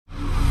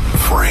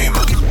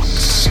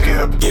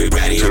up. Get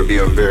ready. It's going to be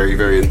a very,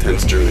 very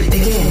intense journey.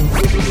 Begin.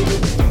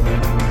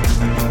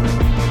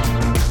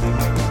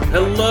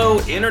 Hello,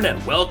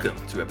 Internet. Welcome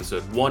to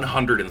episode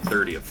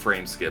 130 of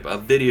Frameskip, a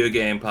video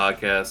game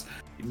podcast.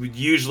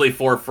 Usually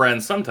 4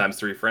 friends, sometimes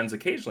 3 friends,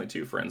 occasionally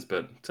 2 friends,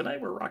 but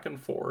tonight we're rocking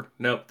 4.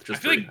 Nope,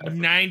 just 3. I feel like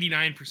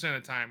 99%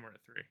 of the time we're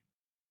at 3.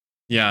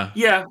 Yeah.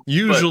 Yeah.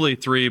 Usually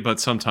 3, but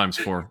sometimes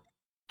 4.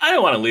 I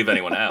don't want to leave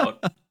anyone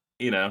out,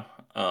 you know.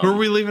 Who are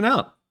we leaving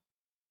out?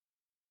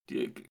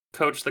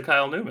 Coach the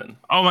Kyle Newman.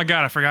 Oh my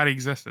god, I forgot he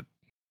existed.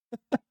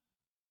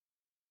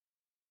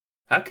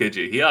 How could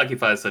you? He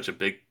occupies such a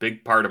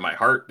big part of my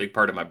heart, big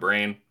part of my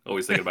brain.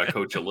 Always thinking about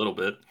Coach a little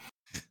bit.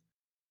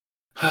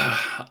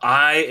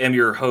 I am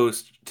your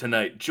host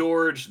tonight,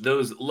 George.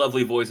 Those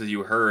lovely voices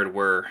you heard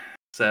were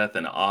Seth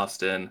and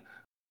Austin,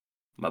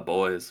 my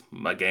boys,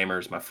 my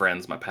gamers, my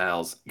friends, my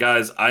pals.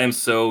 Guys, I am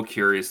so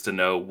curious to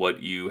know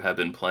what you have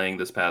been playing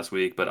this past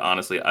week, but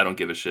honestly, I don't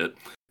give a shit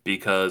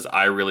because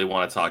I really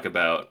want to talk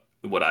about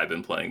what I've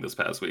been playing this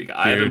past week.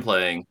 I've been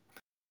playing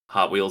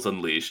Hot Wheels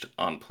Unleashed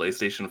on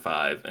PlayStation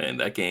 5, and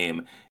that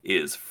game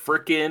is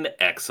freaking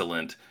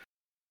excellent.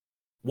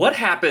 What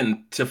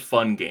happened to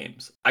fun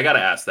games? I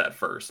gotta ask that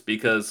first,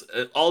 because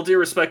all due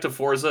respect to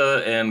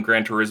Forza and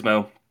Gran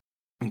Turismo,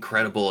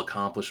 incredible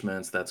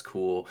accomplishments, that's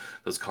cool.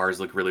 Those cars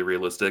look really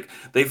realistic.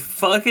 They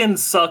fucking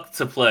suck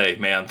to play,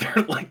 man.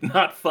 They're like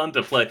not fun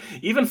to play.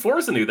 Even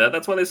Forza knew that.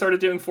 That's why they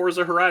started doing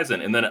Forza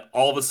Horizon. And then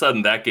all of a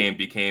sudden that game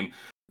became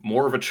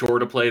more of a chore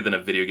to play than a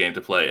video game to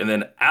play. And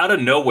then out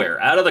of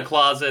nowhere, out of the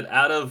closet,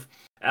 out of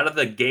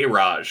the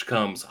garage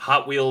comes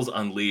Hot Wheels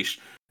Unleashed.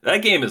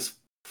 That game is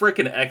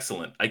freaking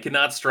excellent. I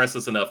cannot stress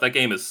this enough. That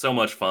game is so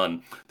much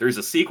fun. There's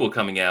a sequel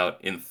coming out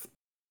in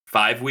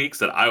 5 weeks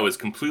that I was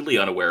completely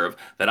unaware of,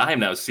 that I am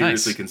now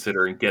seriously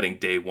considering getting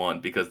day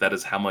one, because that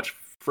is how much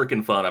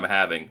freaking fun I'm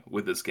having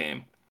with this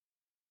game.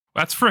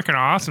 That's freaking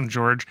awesome,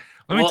 George.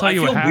 Let me tell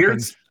you what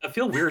happened. I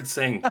feel weird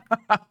saying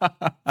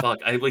fuck.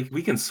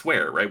 We can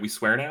swear, right? We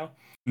swear now?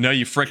 No,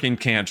 you freaking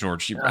can't,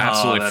 George. You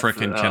absolutely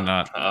freaking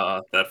cannot.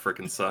 That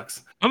freaking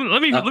sucks.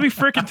 Let me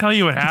freaking tell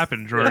you what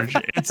happened, George.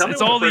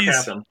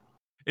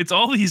 It's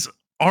all these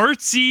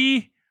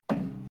artsy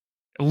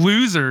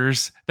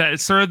losers that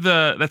started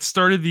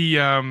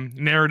the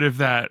narrative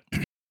that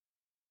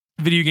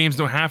video games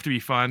don't have to be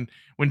fun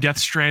when Death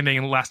Stranding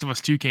and Last of Us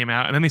 2 came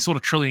out, and then they sold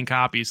 1 trillion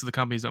copies, so the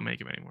companies don't make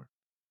them anymore.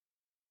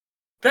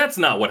 That's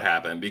not what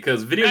happened,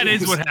 because That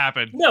is what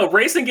happened. No,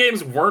 racing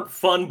games weren't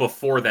fun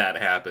before that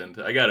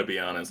happened. I gotta be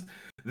honest.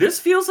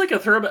 This feels like a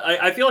throwback.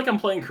 I feel like I'm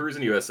playing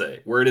Cruis'n USA,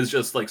 where it is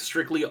just like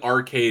strictly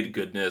arcade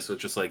goodness.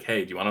 It's just like,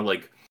 hey, do you want to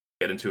like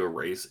get into a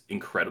race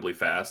incredibly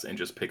fast and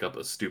just pick up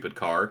a stupid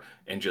car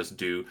and just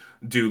do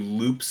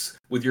loops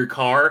with your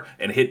car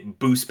and hit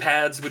boost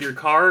pads with your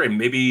car and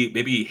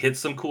maybe hit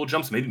some cool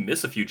jumps, maybe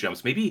miss a few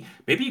jumps, maybe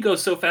you go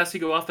so fast you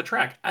go off the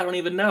track. I don't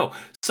even know.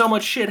 So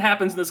much shit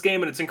happens in this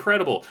game and it's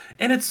incredible,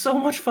 and it's so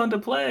much fun to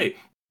play.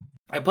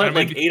 I played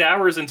like 8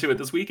 hours into it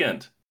this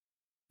weekend.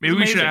 Maybe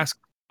we should ask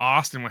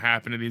Austin what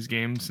happened to these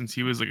games, since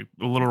he was like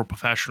a little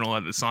professional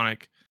at the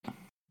Sonic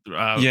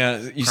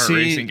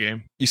racing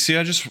game. You see,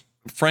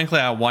 frankly,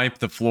 I wiped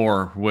the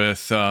floor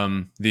with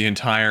the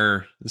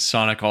entire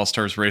Sonic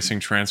All-Stars Racing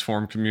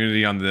Transform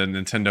community on the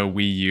Nintendo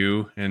Wii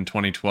U in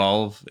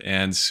 2012.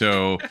 And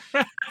so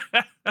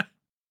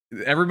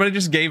everybody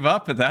just gave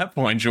up at that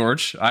point,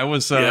 George. I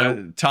was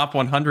top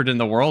 100 in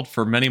the world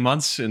for many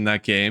months in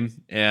that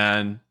game.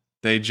 And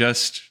they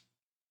just,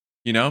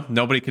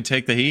 nobody could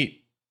take the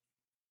heat.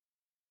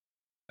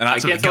 And I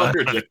can't tell if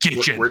you're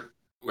joking.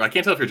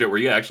 Were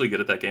you actually good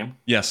at that game?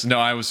 Yes. No,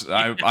 I was.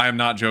 I am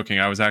not joking.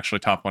 I was actually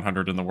top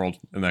 100 in the world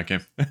in that game.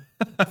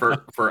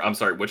 for I'm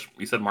sorry, which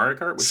you said Mario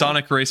Kart?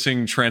 Sonic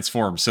Racing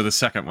Transform. So the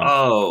second one.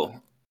 Oh,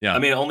 yeah. I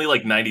mean, only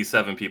like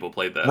 97 people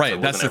played that. Right. So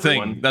That's the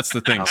thing. That's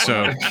the thing.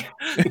 So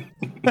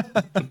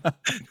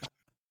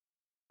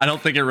I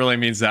don't think it really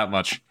means that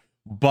much.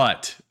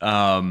 But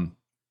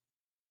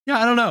yeah,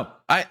 I don't know.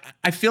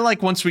 I feel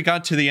like once we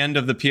got to the end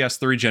of the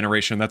PS3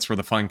 generation, that's where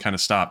the fun kind of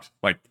stopped.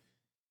 Like,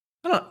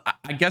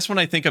 I guess when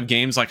I think of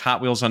games like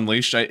Hot Wheels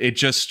Unleashed,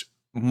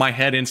 my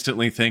head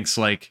instantly thinks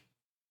like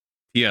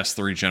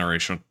PS3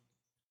 generation.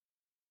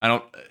 I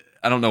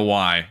don't know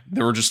why.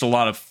 There were just a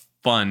lot of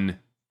fun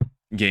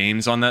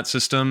games on that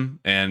system,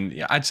 and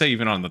yeah, I'd say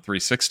even on the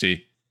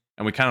 360,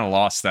 and we kind of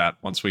lost that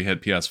once we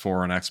hit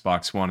PS4 and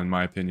Xbox One, in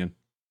my opinion.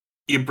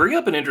 You bring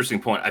up an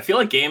interesting point. I feel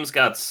like games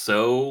got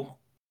so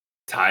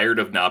tired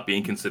of not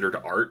being considered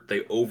art,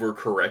 they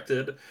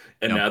overcorrected,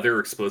 and now they're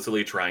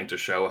explicitly trying to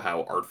show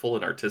how artful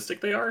and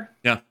artistic they are.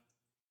 Yeah.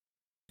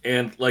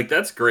 And like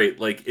that's great.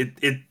 Like it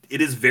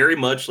is very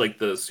much like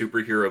the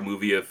superhero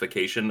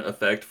movie-ification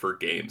effect for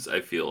games,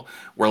 I feel.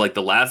 Where like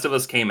The Last of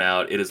Us came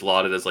out, it is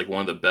lauded as like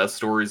one of the best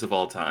stories of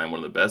all time, one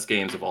of the best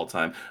games of all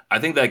time. I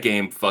think that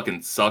game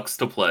fucking sucks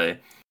to play.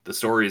 The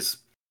story's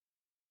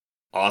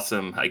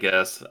awesome, I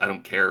guess. I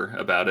don't care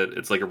about it.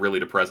 It's like a really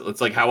depressing. It's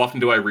like, how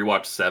often do I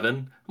rewatch Seven?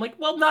 I'm like,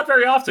 well, not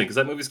very often, because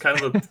that movie's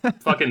kind of a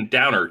fucking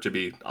downer, to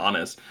be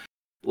honest.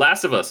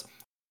 Last of Us,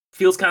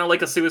 feels kind of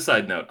like a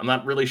suicide note. I'm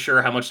not really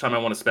sure how much time I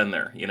want to spend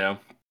there, you know?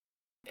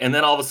 And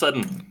then all of a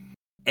sudden,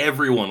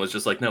 everyone was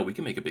just like, no, we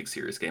can make a big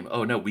serious game.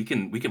 Oh no, we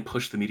can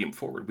push the medium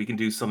forward. We can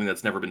do something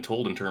that's never been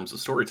told in terms of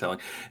storytelling.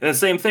 And the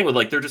same thing with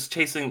like, they're just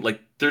chasing,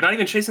 like, they're not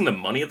even chasing the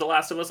money of The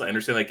Last of Us. I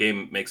understand that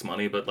game makes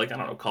money, but like, I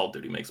don't know, Call of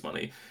Duty makes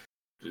money,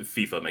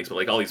 FIFA makes, but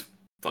like all these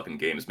fucking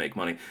games make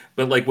money.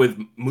 But like with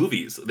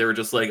movies, they were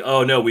just like,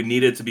 oh no, we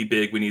need it to be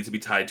big. We need to be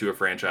tied to a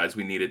franchise.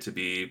 We need it to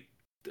be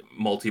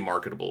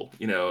multi-marketable,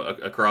 you know,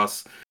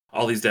 across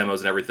all these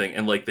demos and everything.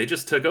 And like they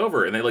just took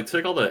over and they like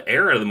took all the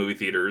air out of the movie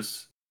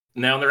theaters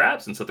now in their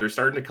absence. So they're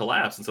starting to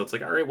collapse. And so it's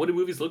like, all right, what do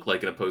movies look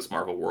like in a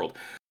post-Marvel world?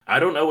 I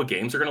don't know what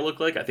games are going to look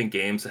like. I think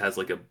games has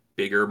like a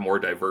bigger, more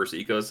diverse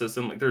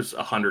ecosystem. Like there's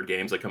 100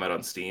 games that come out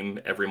on Steam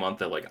every month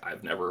that like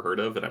I've never heard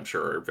of and I'm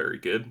sure are very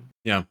good.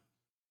 Yeah.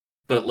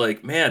 But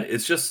like, man,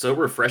 it's just so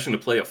refreshing to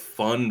play a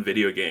fun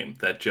video game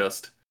that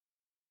just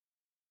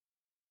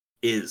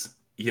is,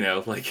 you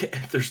know, like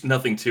there's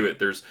nothing to it.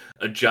 There's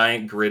a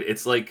giant grid.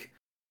 It's like,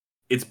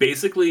 it's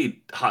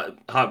basically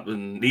not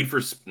Need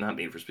for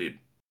Speed,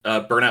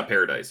 Burnout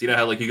Paradise. You know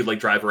how like you could like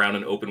drive around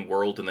an open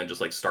world and then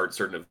just like start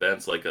certain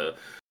events like a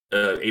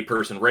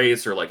 8-person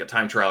race or like a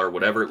time trial or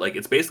whatever. Like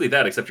it's basically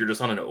that, except you're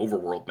just on an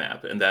overworld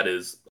map, and that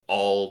is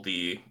all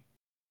the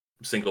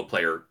single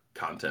player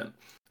content.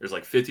 There's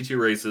like 52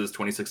 races,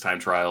 26 time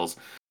trials,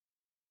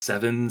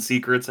 7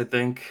 secrets, I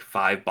think,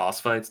 5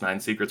 boss fights, 9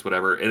 secrets,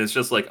 whatever. And it's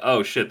just like,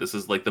 oh shit, this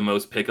is like the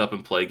most pick up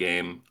and play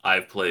game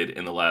I've played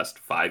in the last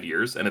 5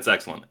 years, and it's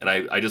excellent. And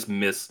I just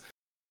miss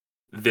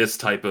this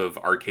type of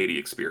arcadey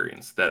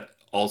experience that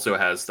also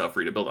has stuff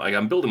for you to build. Like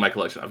I'm building my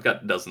collection. I've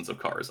got dozens of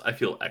cars. I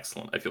feel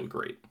excellent. I feel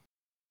great.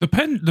 The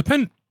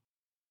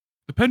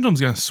pendulum's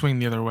gonna swing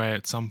the other way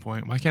at some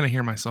point. Why can't I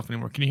hear myself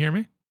anymore? Can you hear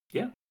me?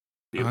 Yeah.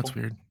 Oh, that's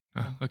weird.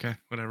 Okay,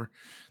 whatever.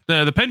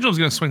 The pendulum's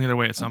gonna swing the other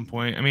way at some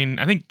point. I mean,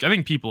 I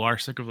think people are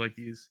sick of like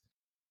these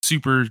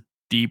super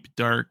deep,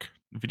 dark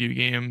video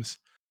games,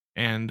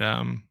 and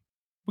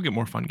we'll get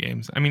more fun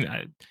games. I mean,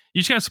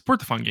 you just gotta support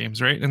the fun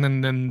games, right? And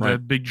then Right.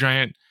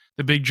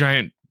 the big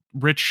giant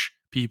rich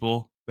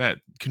people that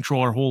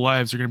control our whole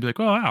lives are gonna be like,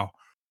 oh wow,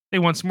 they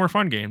want some more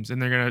fun games,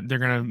 and they're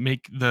gonna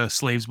make the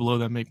slaves below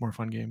them make more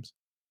fun games.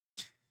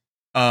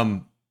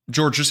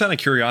 George, just out of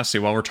curiosity,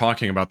 while we're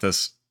talking about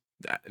this,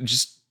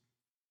 just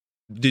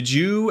did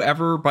you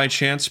ever by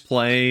chance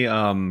play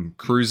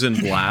Cruisin'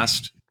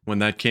 Blast when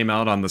that came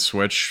out on the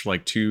Switch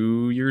like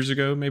 2 years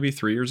ago, maybe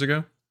 3 years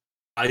ago?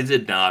 I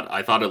did not.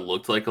 I thought it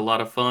looked like a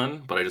lot of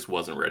fun, but I just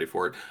wasn't ready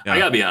for it. Yeah. I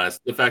gotta be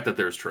honest, the fact that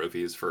there's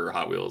trophies for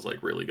Hot Wheels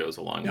like really goes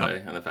a long Yeah.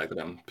 way, and the fact that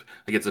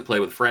I get to play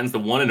with friends. The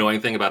one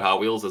annoying thing about Hot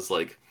Wheels is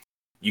like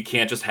you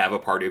can't just have a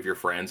party of your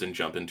friends and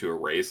jump into a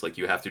race. Like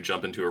you have to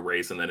jump into a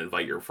race and then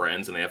invite your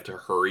friends, and they have to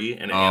hurry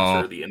and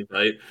answer the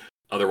invite.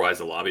 Otherwise,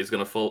 the lobby is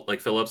gonna fill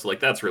up. So like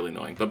that's really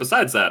annoying. But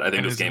besides that, I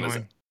think this game is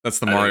That's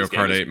the I think Mario this game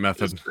Kart is- 8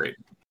 method. is great.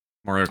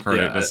 Mario Kart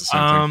Yeah, 8 does the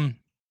same thing.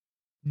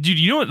 Dude,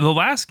 you know what? The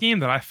last game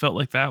that I felt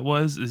like that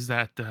is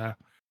that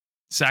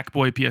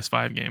Sackboy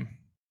PS5 game.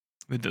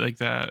 Like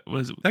that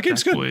was That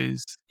game's good.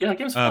 Sackboy's Yeah, that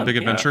game's fun. Big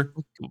yeah. Adventure.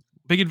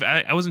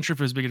 I wasn't sure if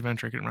it was Big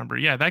Adventure. I couldn't remember.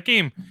 Yeah, that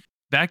game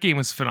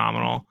was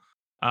phenomenal.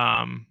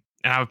 And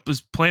I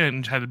was playing it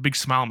and had a big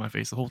smile on my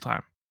face the whole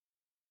time.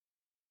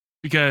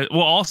 Because,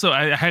 well, also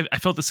I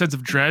felt the sense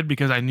of dread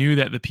because I knew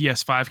that the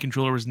PS5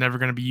 controller was never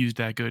going to be used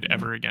that good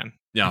ever again.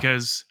 Yeah.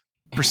 Because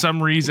for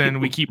some reason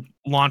we keep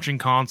launching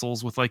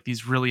consoles with like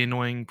these really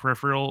annoying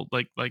peripheral,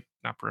 like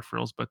not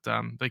peripherals, but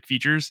like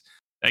features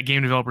that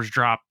game developers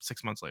drop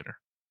 6 months later.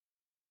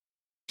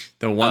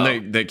 The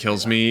one that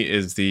kills me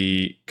is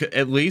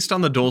at least on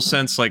the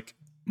DualSense, like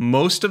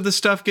most of the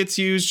stuff gets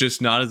used,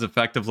 just not as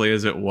effectively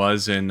as it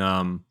was in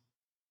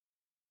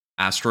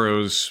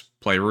Astro's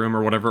Playroom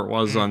or whatever it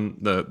was on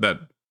that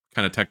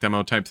kind of tech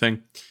demo type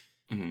thing.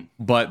 Mm-hmm.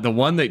 But the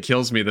one that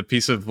kills me, the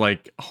piece of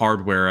like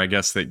hardware, I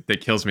guess that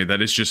kills me,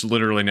 that is just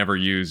literally never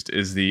used,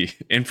 is the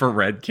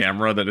infrared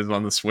camera that is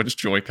on the Switch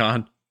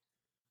Joy-Con,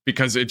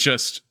 because it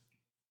just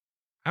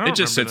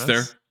sits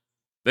there.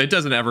 It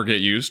doesn't ever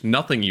get used.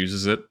 Nothing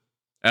uses it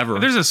ever.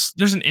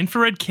 There's an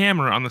infrared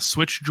camera on the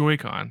Switch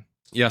Joy-Con.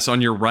 Yes,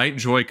 on your right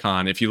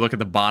Joy-Con, if you look at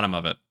the bottom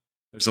of it,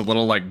 there's a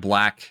little like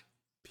black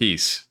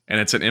piece, and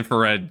it's an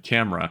infrared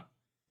camera.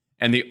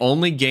 And the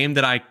only game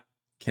that I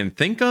can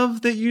think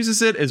of that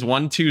uses it is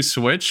 1-2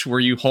 Switch, where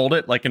you hold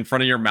it like in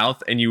front of your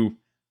mouth and you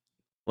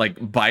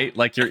like bite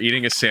like you're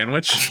eating a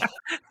sandwich.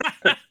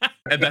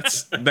 And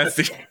that's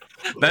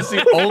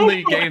the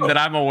only game that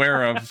I'm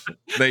aware of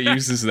that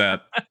uses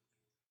that.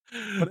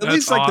 But at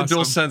least like awesome. the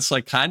DualSense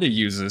like kind of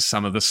uses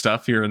some of the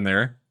stuff here and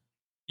there.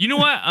 You know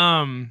what?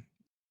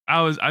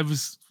 I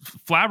was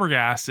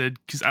flabbergasted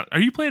because are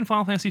you playing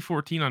Final Fantasy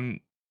 14 on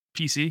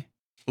PC?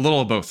 A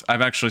little of both.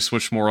 I've actually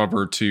switched more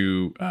over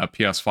to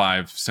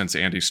PS5 since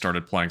Andy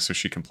started playing, so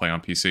she can play on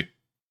PC.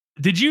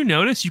 Did you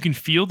notice you can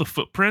feel the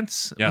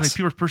footprints? Yes.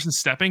 Like person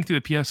stepping through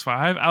the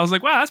PS5. I was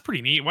like, wow, that's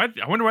pretty neat.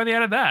 I wonder why they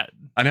added that.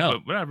 I know.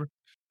 But whatever.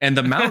 And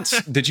the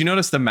mounts, did you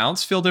notice the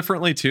mounts feel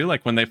differently too?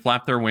 Like when they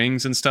flap their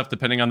wings and stuff,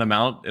 depending on the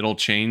mount, it'll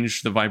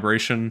change the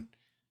vibration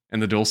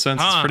and the DualSense.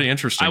 It's pretty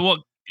interesting.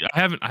 I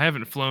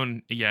haven't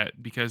flown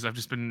yet because I've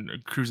just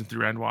been cruising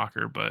through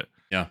Endwalker, but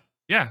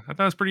yeah, I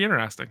thought it was pretty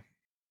interesting.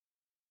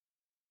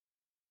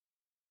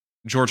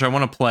 George, I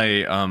want to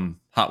play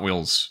Hot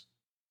Wheels.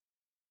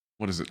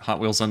 What is it? Hot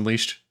Wheels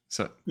Unleashed?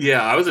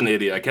 Yeah, I was an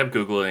idiot. I kept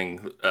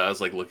Googling. I was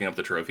like looking up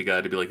the trophy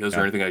guide to be like, is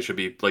there anything I should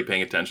be like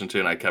paying attention to?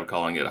 And I kept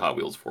calling it Hot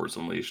Wheels Force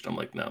Unleashed. I'm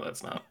like, no,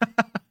 that's not.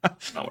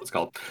 That's not what it's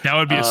called. That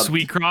would be a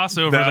sweet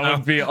crossover. That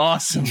would be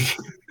awesome.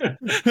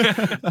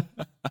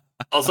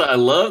 Also, I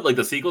love like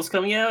the sequel's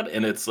coming out,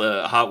 and it's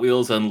Hot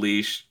Wheels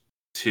Unleashed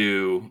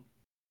 2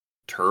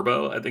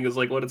 Turbo, I think is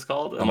like what it's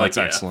called. I'm like,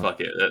 excellent.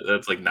 Fuck it.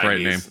 That's like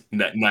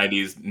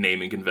 90s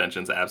naming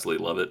conventions. I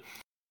absolutely love it.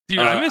 Dude,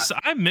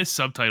 I miss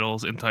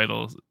subtitles and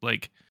titles.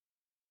 Like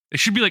it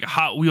should be like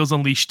Hot Wheels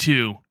Unleashed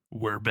 2,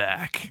 We're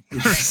Back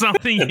or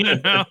something.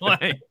 You know,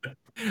 like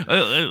what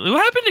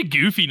happened to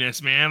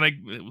goofiness, man? Like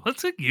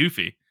let's get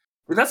goofy.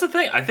 But that's the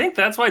thing. I think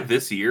that's why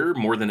this year,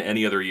 more than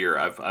any other year,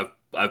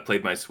 I've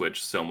played my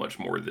Switch so much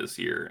more this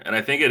year, and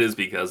I think it is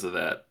because of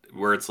that.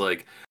 Where it's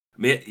like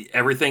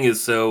everything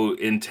is so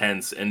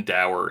intense and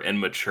dour and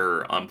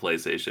mature on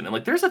PlayStation, and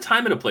like there's a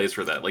time and a place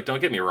for that. Like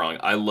don't get me wrong,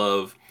 I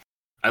love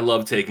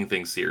taking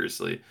things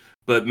seriously.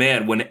 But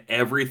man, when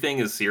everything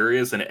is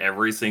serious and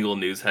every single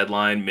news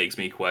headline makes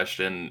me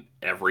question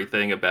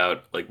everything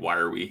about like why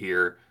are we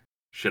here?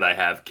 Should I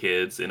have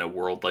kids in a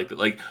world like that?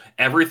 Like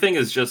everything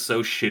is just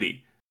so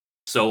shitty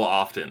so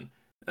often.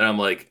 And I'm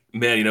like,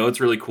 man, you know what's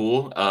really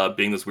cool?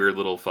 Being this weird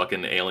little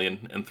fucking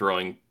alien and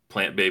throwing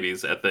plant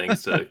babies at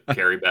things to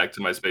carry back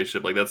to my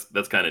spaceship. Like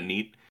that's kind of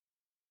neat.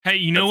 Hey,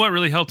 you know what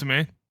really helped me?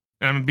 And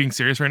I'm being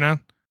serious right now.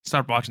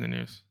 Stop watching the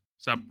news.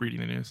 Stop reading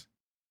the news.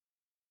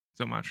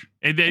 So much.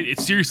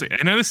 It's seriously.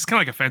 I know this is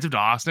kind of like offensive to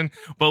Austin,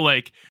 but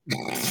like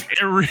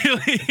it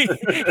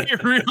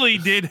really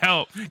did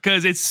help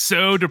because it's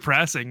so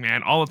depressing,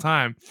 man, all the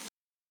time.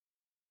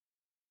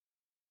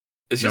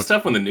 It's just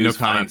tough when the news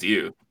finds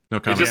you. No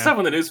comment. It's just tough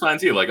when the news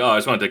finds you. Like, oh, I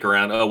just want to dick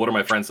around. Oh, what are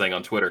my friends saying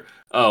on Twitter?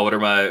 Oh, what do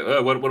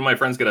my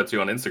friends get up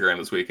to on Instagram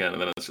this weekend?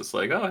 And then it's just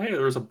like, oh, hey,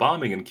 there was a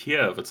bombing in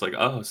Kiev. It's like,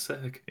 oh,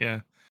 sick. Yeah.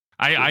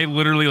 I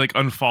literally like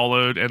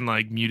unfollowed and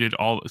like muted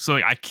all. So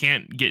like, I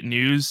can't get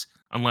news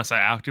unless I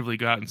actively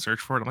go out and search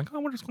for it. I'm like,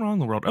 oh, what's going on in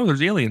the world? Oh,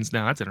 there's aliens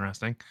now. That's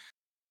interesting.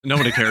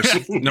 Nobody cares.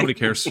 Nobody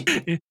cares.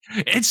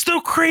 It's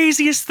the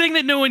craziest thing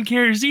that no one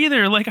cares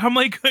either. Like, I'm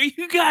like, are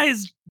you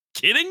guys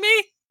kidding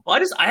me? Well,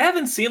 I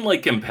haven't seen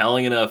like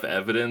compelling enough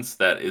evidence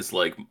that is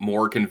like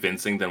more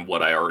convincing than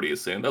what I already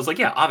assumed. I was like,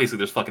 yeah, obviously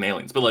there's fucking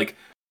aliens, but like,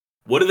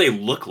 what do they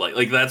look like?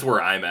 Like that's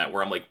where I'm at.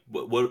 Where I'm like,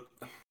 what?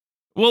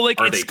 Well, like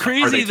it's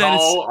crazy are they that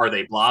tall? Are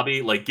they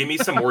blobby? Like, give me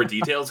some more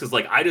details because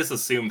like I just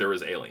assumed there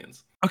was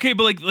aliens. Okay,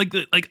 but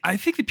like I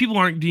think that people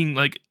aren't being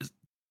like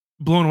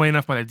blown away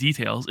enough by the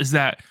details. Is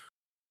that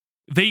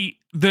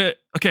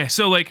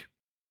so like.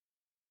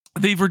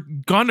 They've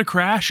gone to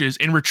crashes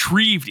and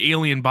retrieved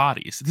alien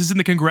bodies. This is in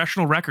the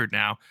congressional record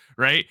now,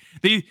 right?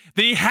 They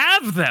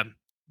have them.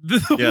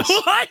 Yes.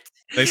 What?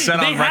 They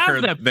said on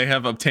record they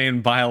have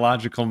obtained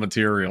biological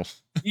material.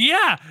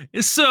 Yeah.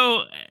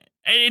 So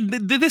and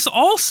this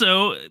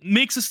also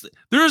makes us.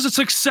 There is a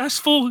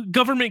successful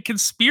government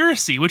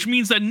conspiracy, which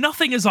means that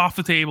nothing is off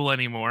the table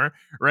anymore,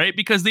 right?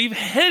 Because they've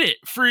hid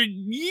it for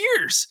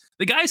years.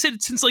 The guy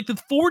said since like the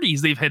 40s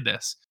they've hid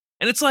this,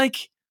 and it's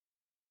like.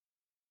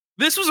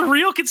 This was a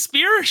real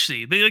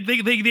conspiracy. They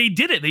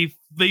did it.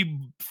 They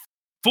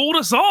fooled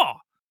us all.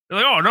 They're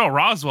like, oh no,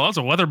 Roswell, that's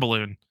a weather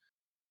balloon.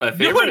 My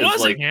favorite is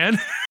like, man.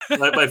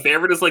 my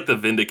favorite is like the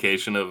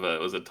vindication of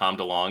was it Tom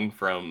DeLonge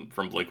from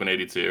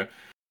Blink-182,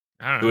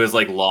 who has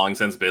like long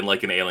since been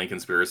like an alien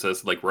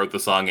conspiracist. Like wrote the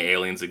song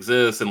 "Aliens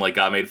Exist" and like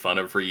got made fun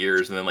of for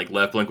years, and then like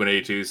left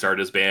Blink-182, started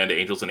his band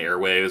Angels and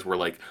Airwaves, where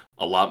like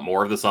a lot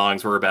more of the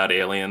songs were about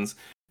aliens.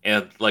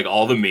 And like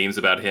all the memes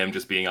about him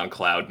just being on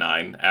cloud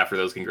nine after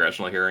those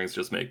congressional hearings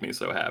just make me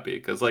so happy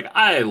because like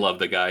I love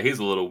the guy. He's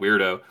a little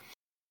weirdo,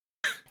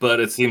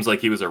 but it seems like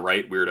he was a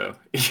right weirdo.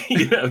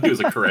 You know, he was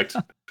a correct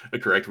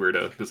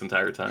weirdo this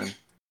entire time.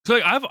 So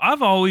like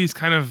I've always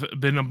kind of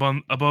been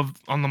above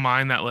on the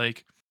mind that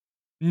like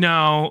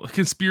no,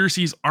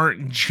 conspiracies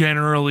aren't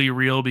generally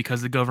real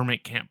because the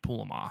government can't pull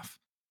them off,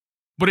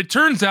 but it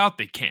turns out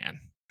they can.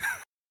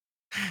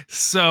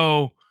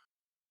 So.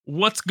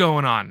 What's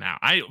going on now?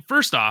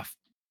 First off,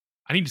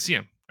 I need to see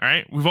him. All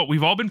right,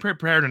 we've all been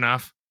prepared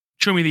enough.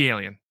 Show me the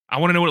alien. I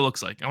want to know what it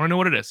looks like. I want to know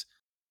what it is.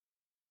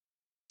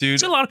 Dude,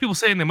 there's a lot of people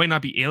saying they might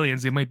not be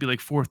aliens. They might be like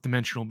fourth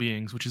dimensional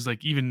beings, which is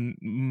like even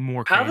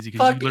more crazy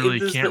because you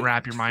literally can't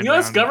wrap your mind around it.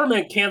 The U.S.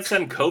 government can't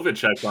send COVID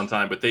checks on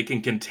time, but they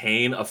can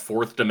contain a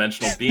fourth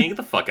dimensional being. Get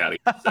the fuck out of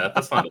here, Seth.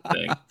 That's not a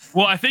thing.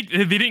 Well, I think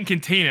they didn't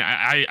contain it.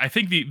 I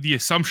think the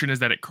assumption is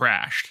that it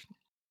crashed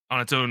on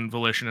its own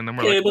volition, and then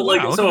we're like, but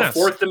like, wow, so a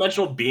fourth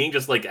dimensional being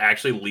just like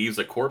actually leaves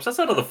a corpse? That's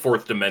not how the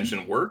fourth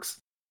dimension works.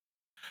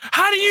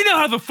 How do you know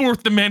how the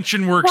fourth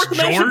dimension works,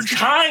 George?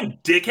 Time,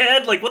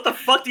 dickhead. Like, what the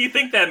fuck do you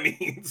think that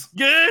means?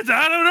 Yes,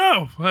 I don't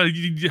know.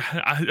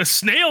 A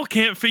snail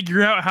can't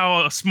figure out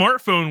how a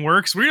smartphone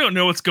works. We don't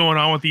know what's going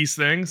on with these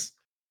things.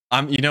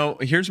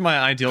 Here's my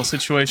ideal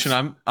situation.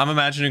 I'm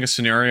imagining a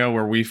scenario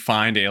where we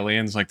find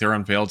aliens, like they're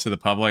unveiled to the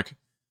public,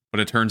 but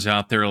it turns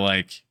out they're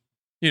like,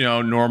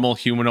 normal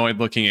humanoid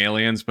looking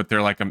aliens, but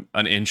they're like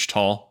an inch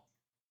tall,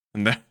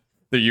 and the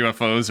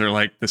UFOs are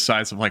like the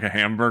size of like a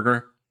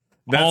hamburger.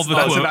 That's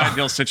an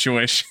ideal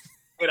situation.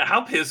 Wait,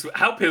 how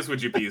pissed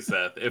would you be,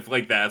 Seth, if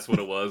like that's what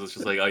it was? It's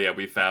just like, oh yeah,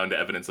 we found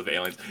evidence of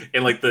aliens,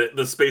 and like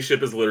the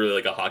spaceship is literally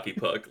like a hockey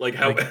puck. Like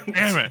how?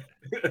 Damn it!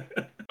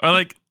 Or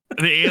like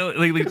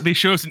they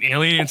show us an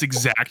alien, and it's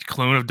exact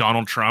clone of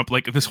Donald Trump.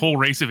 Like this whole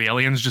race of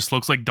aliens just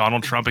looks like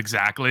Donald Trump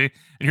exactly,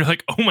 and you're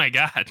like, oh my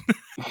god.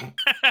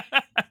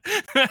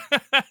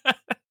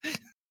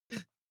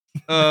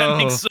 That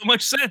makes so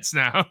much sense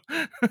now.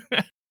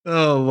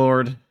 Oh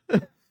Lord.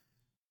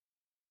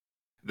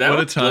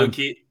 What a time.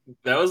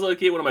 That was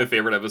low-key one of my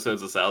favorite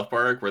episodes of South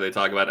Park, where they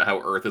talk about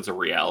how Earth is a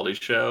reality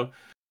show.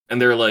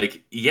 And they're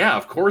like, yeah,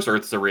 of course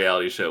Earth's a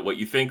reality show. What,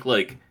 you think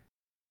like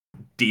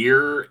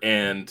deer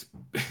and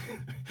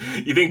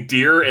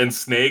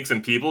snakes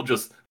and people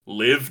just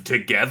live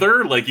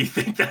together? Like, you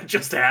think that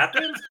just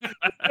happens?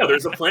 No,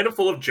 there's a planet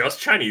full of just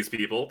Chinese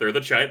people.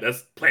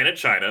 That's planet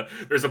China.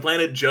 There's a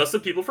planet just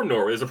of people from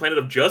Norway. There's a planet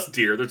of just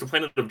deer. There's a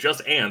planet of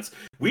just ants.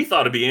 We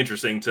thought it'd be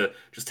interesting to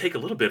just take a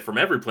little bit from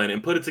every planet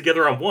and put it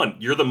together on one.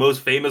 You're the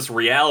most famous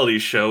reality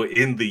show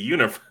in the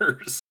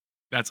universe.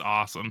 That's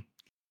awesome.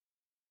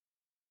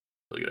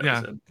 Really good yeah.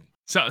 episode.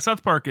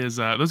 South Park is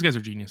those guys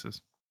are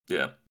geniuses.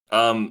 Yeah.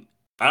 I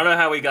don't know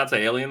how we got to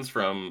aliens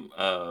from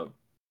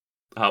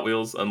Hot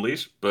Wheels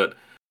Unleashed, but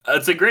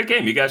it's a great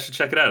game. You guys should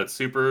check it out. It's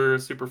super,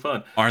 super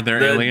fun. Are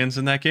there aliens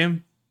in that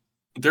game?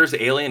 There's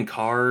alien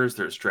cars.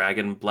 There's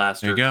Dragon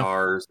Blaster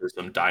cars. There's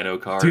some Dino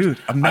cars. Dude,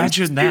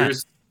 imagine that.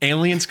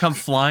 Aliens come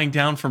flying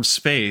down from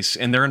space,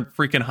 and they're in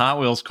freaking Hot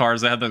Wheels cars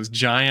that have those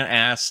giant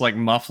ass like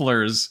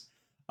mufflers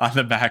on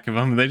the back of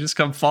them. They just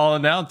come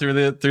falling down through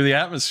the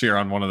atmosphere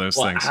on one of those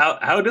things.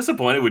 How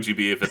disappointed would you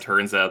be if it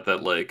turns out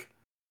that like,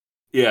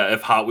 yeah,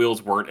 if Hot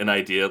Wheels weren't an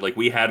idea? Like,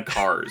 we had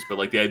cars, but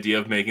like the idea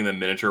of making them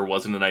miniature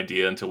wasn't an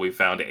idea until we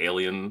found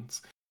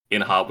aliens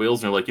in Hot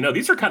Wheels, and they're like,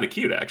 these are kind of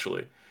cute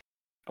actually.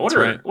 I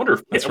wonder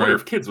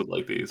if kids would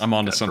like these. I'm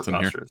onto something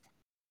here.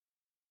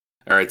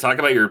 All right, talk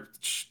about your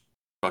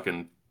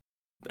fucking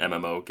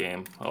MMO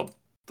game. I'll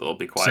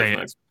be quiet for the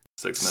next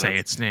 6 minutes. Say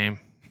its name.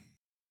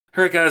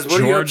 All right, guys,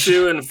 what are you up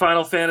to in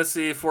Final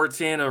Fantasy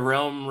 14: A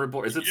Realm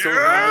Reborn? Is it still A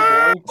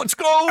Realm Reborn? Let's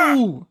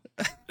go!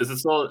 Is it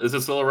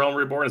still A Realm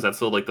Reborn? Is that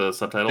still like the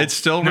subtitle? It's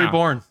still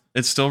Reborn.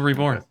 It's still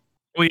Reborn. Okay.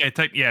 Well,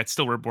 it's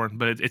still Reborn,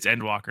 but it's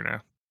Endwalker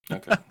now.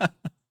 Okay.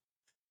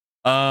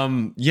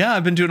 Yeah,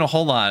 I've been doing a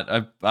whole lot.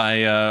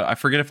 I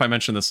forget if I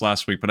mentioned this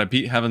last week, but I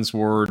beat Heaven's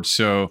Ward,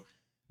 so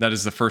that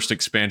is the first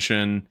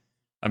expansion.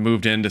 I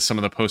moved into some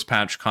of the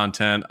post-patch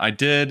content. I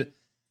did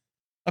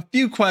a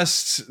few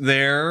quests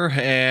there,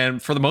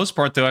 and for the most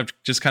part, though, I've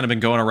just kind of been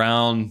going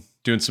around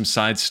doing some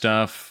side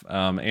stuff.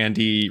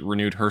 Andy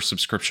renewed her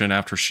subscription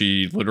after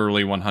she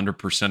literally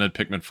 100%ed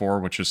Pikmin 4,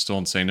 which is still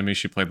insane to me.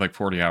 She played like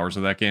 40 hours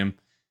of that game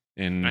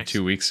in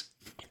 2 weeks.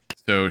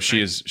 So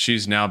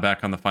she's now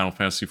back on the Final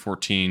Fantasy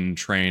 14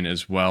 train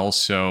as well.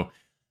 So,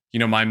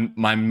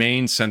 my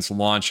main since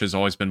launch has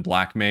always been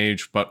Black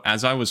Mage, but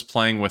as I was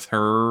playing with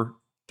her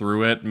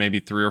through it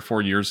maybe 3 or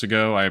 4 years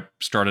ago, I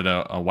started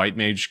a White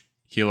Mage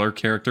healer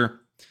character,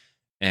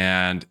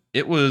 and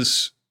it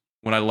was,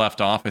 when I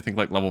left off, I think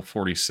like level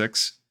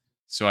 46.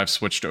 So I've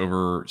switched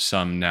over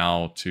some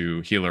now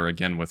to healer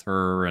again with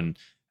her, and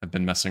have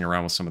been messing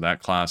around with some of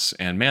that class.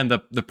 And man,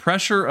 the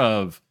pressure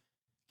of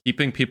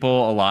keeping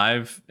people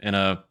alive in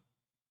a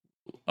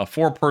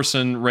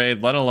 4-person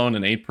raid, let alone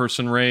an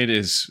 8-person raid,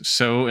 is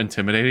so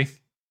intimidating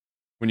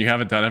when you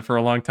haven't done it for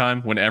a long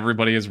time, when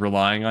everybody is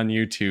relying on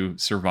you to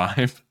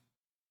survive.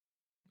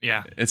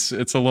 Yeah, it's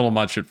a little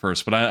much at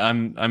first, but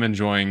I'm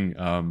enjoying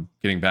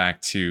getting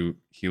back to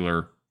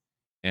healer.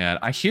 And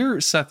I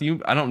hear, Seth,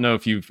 I don't know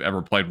if you've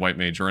ever played White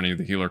Mage or any of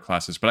the healer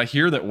classes, but I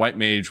hear that White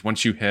Mage,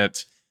 once you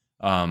hit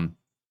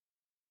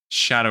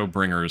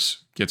Shadowbringers,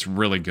 gets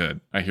really good.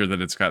 I hear that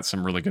it's got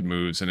some really good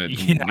moves, and it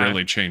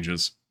really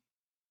changes.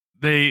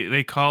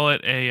 They call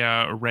it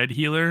a red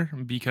healer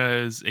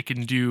because it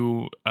can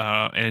do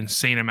an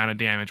insane amount of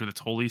damage with its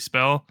holy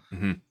spell.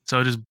 Mm-hmm.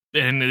 So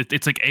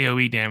it's like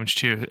AoE damage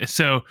too.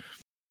 So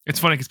it's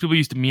funny because people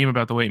used to meme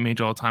about the White Mage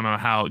all the time,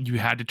 about how you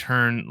had to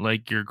turn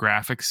like your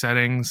graphic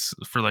settings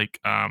for like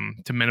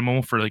to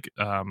minimal for like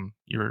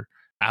your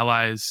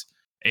allies'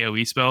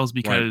 AoE spells,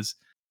 because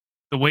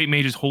the White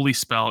Mage's holy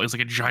spell is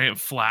like a giant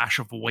flash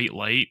of white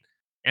light,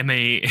 and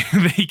they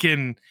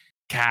can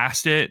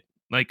cast it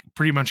like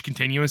pretty much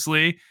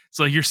continuously.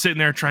 So like, you're sitting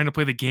there trying to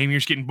play the game, you're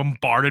just getting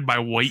bombarded by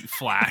white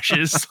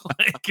flashes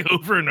like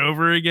over and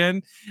over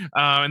again,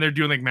 and they're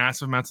doing like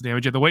massive amounts of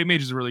damage. Yeah, the White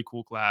Mage is a really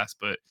cool class,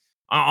 but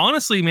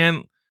honestly,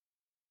 man,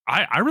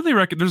 I really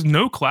reckon there's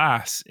no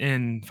class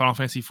in Final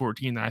Fantasy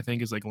 14 that I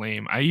think is like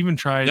lame. I even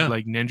tried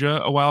like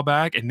Ninja a while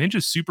back, and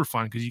Ninja's super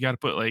fun because you got to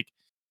put like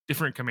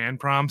different command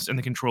prompts in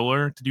the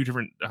controller to do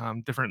different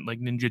like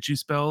ninjutsu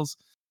spells,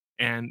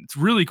 and it's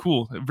really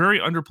cool. Very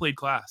underplayed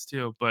class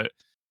too, but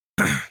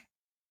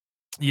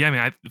Yeah, I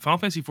mean, Final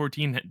Fantasy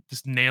 14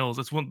 just nails.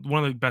 That's one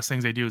of the best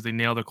things they do is they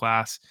nail the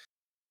class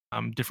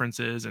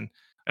differences. And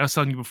I was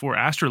telling you before,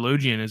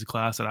 Astrologian is a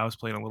class that I was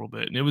playing a little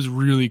bit, and it was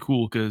really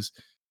cool because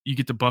you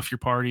get to buff your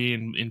party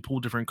and pull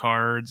different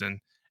cards, and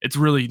it's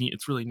really neat.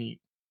 It's really neat.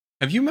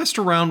 Have you messed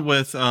around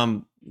with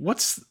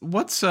what's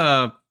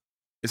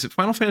is it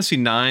Final Fantasy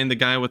 9, the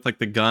guy with like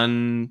the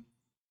gun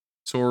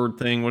sword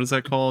thing? What is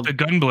that called? The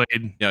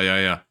Gunblade.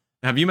 Yeah.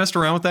 Have you messed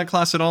around with that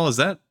class at all? Is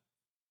that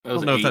I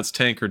don't know if that's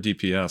tank or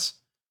DPS.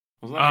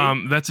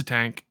 That's a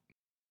tank.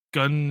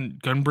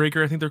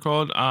 Gunbreaker, I think they're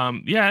called.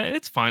 Yeah,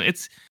 it's fine.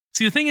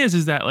 The thing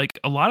is that like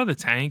a lot of the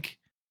tank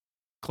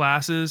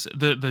classes,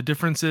 the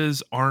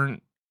differences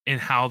aren't in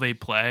how they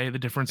play. The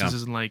differences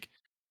is in like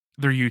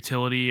their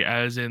utility,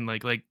 as in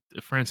like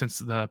for instance,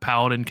 the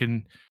paladin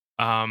can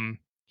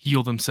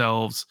heal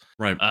themselves.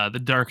 Right. The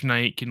Dark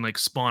Knight can like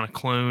spawn a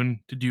clone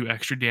to do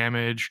extra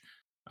damage.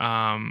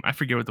 I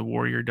forget what the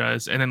warrior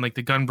does, and then like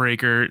the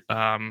Gunbreaker,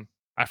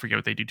 I forget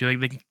what they do.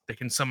 They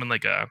can summon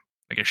like a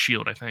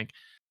shield, I think.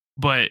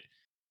 But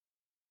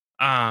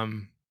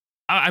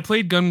I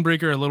played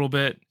Gunbreaker a little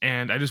bit,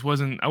 and I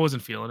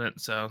wasn't feeling it.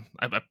 So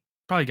I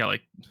probably got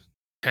like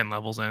 10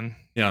 levels in.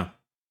 Yeah.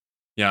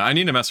 I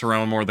need to mess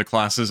around with more of the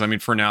classes. I mean,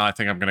 for now, I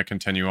think I'm going to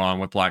continue on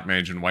with Black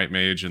Mage and White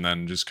Mage, and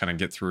then just kind of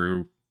get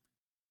through,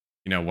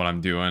 what I'm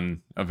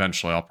doing.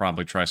 Eventually, I'll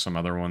probably try some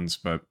other ones,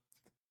 but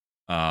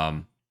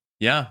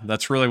yeah,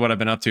 that's really what I've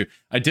been up to.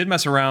 I did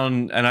mess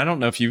around, and I don't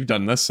know if you've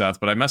done this, Seth,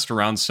 but I messed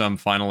around some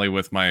finally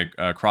with my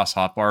cross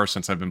hotbar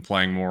since I've been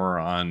playing more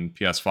on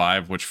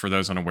PS5, which for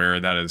those unaware,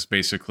 that is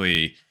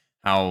basically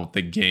how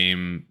the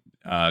game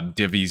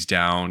divvies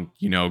down,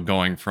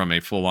 going from a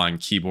full-on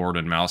keyboard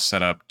and mouse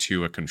setup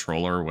to a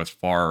controller with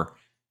far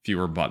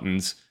fewer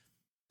buttons.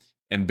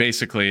 And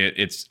basically,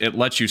 it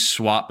lets you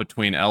swap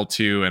between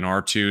L2 and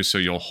R2, so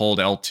you'll hold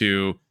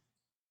L2.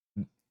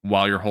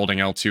 While you're holding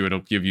L2, it'll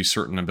give you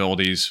certain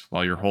abilities.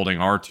 While you're holding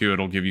R2,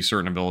 it'll give you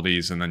certain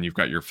abilities. And then you've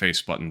got your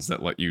face buttons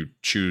that let you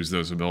choose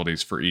those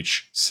abilities for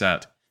each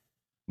set.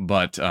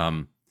 But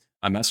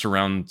I messed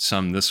around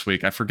some this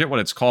week. I forget what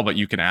it's called, but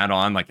you can add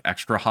on like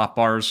extra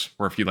hotbars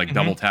where if you like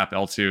double tap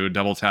L2,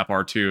 double tap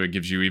R2, it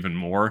gives you even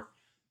more.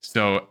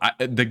 So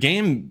the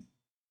game,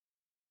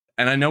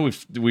 and I know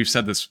we've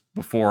said this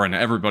before and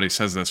everybody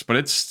says this, but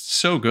it's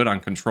so good on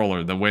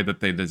controller, the way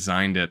that they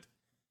designed it.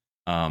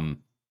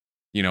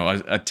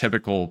 A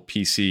typical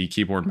PC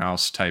keyboard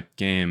mouse type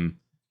game,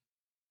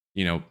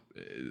 the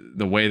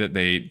way that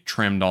they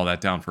trimmed all that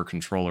down for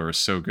controller is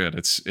so good.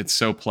 It's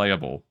so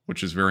playable,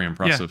 which is very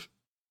impressive. Yeah.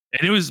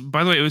 And it was,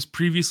 by the way, it was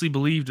previously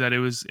believed that it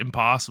was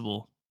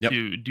impossible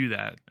to do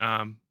that.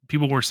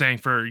 People were saying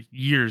for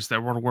years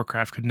that World of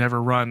Warcraft could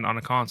never run on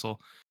a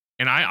console.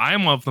 And I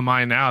am of the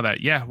mind now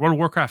that, World of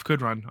Warcraft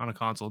could run on a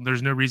console.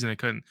 There's no reason it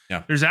couldn't.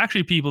 Yeah. There's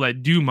actually people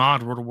that do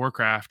mod World of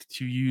Warcraft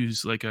to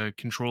use like a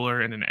controller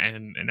and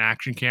an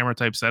action camera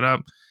type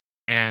setup.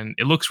 And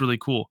it looks really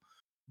cool.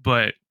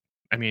 But,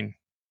 I mean,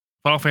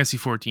 Final Fantasy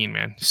 14,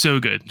 man, so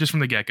good. Just from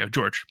the get-go.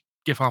 George,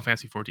 get Final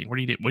Fantasy 14. What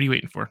are you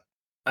waiting for?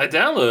 I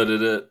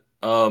downloaded it.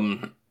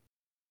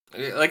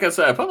 Like I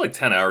said, I put like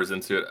 10 hours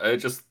into it. I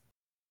just...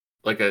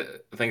 Like I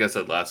think I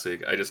said last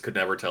week, I just could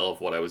never tell if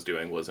what I was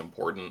doing was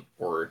important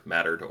or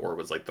mattered or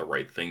was like the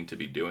right thing to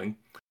be doing.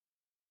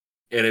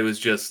 And it was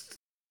just,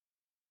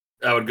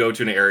 I would go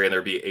to an area and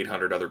there'd be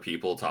 800 other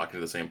people talking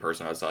to the same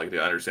person I was talking to.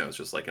 I understand it's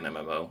just like an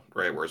MMO,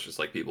 right? Where it's just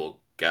like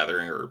people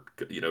gathering or,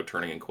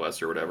 turning in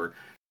quests or whatever.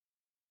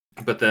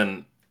 But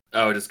then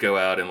I would just go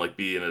out and like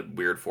be in a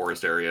weird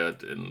forest area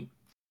and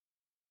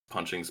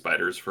punching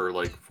spiders for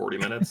like 40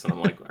 minutes. And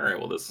I'm like, all right,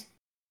 well, this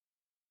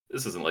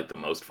isn't like the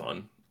most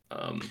fun.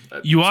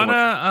 You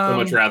wanna so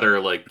much rather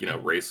like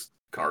race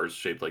cars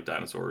shaped like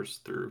dinosaurs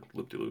through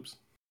loop-de-loops.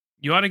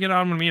 You ought to get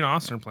on with me and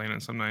Austin playing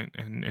it some night,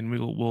 and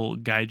we'll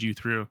guide you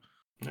through.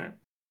 All right.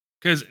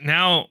 Because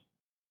now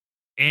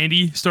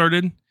Andy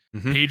started,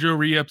 Pedro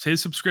re-ups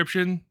his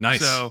subscription. Nice.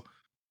 So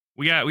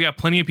we got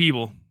plenty of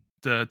people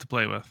to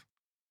play with.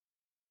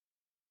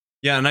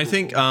 Yeah, and I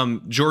think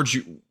George,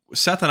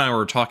 Seth and I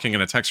were talking in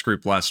our text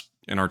group last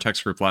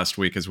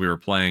week as we were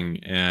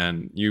playing,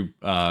 and you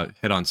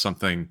hit on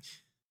something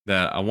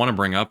that I want to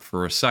bring up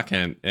for a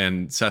second.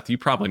 And Seth, you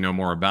probably know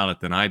more about it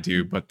than I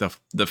do, but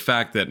the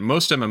fact that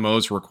most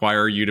MMOs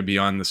require you to be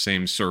on the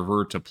same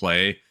server to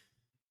play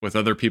with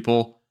other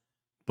people.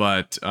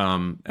 But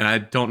and I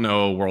don't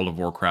know World of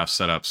Warcraft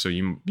setup, so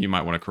you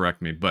might want to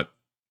correct me. But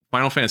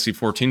Final Fantasy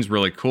 14 is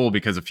really cool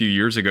because a few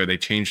years ago they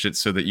changed it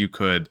so that you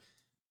could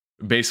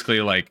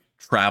basically like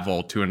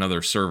travel to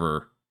another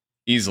server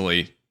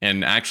easily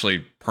and actually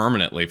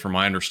permanently, from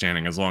my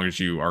understanding, as long as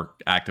you are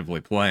actively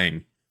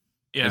playing.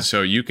 Yeah. And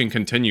so you can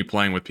continue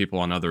playing with people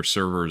on other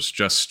servers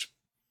just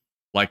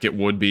like it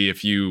would be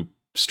if you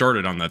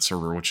started on that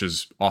server, which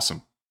is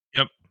awesome.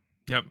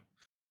 Yep.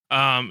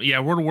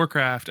 World of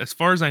Warcraft, as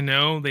far as I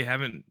know, they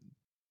haven't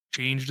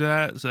changed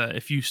that. So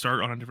if you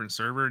start on a different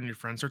server and your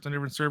friend starts on a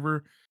different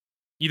server,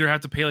 you either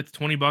have to pay like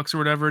 $20 or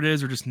whatever it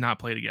is, or just not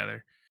play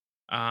together.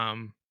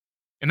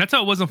 And that's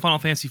how it was in Final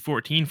Fantasy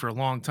 14 for a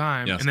long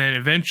time. Yes. And then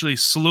eventually,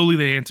 slowly,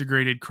 they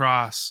integrated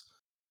cross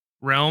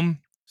realm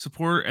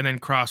support and then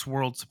cross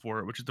world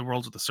support, which is the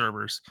worlds with the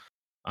servers.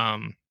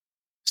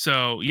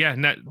 So yeah,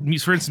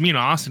 for instance, me and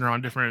Austin are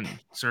on different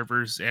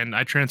servers, and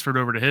I transferred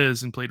over to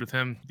his and played with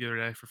him the other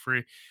day for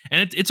free.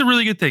 And it's a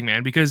really good thing,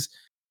 man, because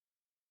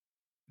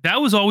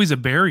that was always a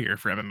barrier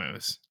for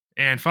MMOs.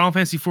 And Final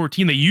Fantasy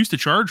 14, they used to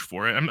charge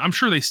for it. I'm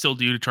sure they still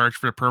do to charge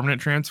for a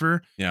permanent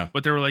transfer. Yeah.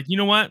 But they were like, you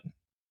know what?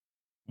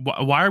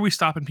 Why are we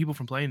stopping people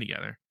from playing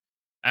together?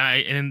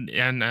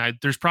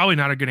 There's probably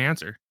not a good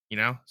answer, you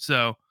know.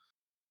 So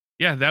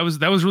yeah, that was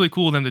really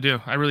cool of them to do.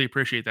 I really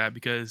appreciate that,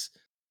 because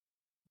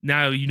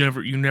now you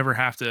never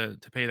have to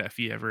pay that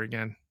fee ever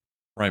again.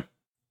 Right.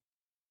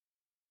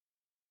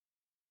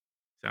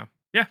 So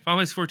yeah, Final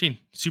Fantasy 14,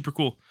 super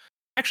cool.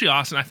 Actually,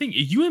 Austin, I think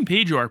you and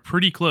Pedro are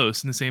pretty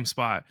close in the same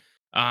spot.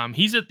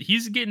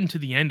 He's getting to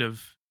the end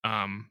of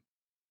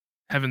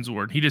Heaven's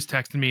Ward. He just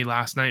texted me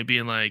last night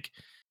being like,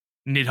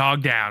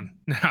 Nidhogg down.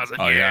 And I was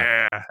like,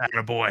 yeah,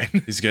 a boy.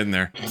 He's getting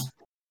there.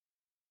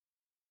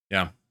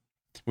 Yeah.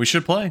 We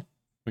should play.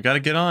 We got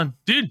to get on.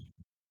 Dude,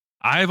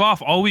 I have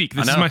off all week.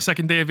 This is my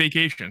second day of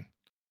vacation.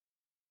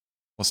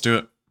 Let's do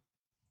it.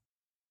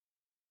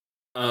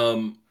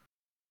 I'm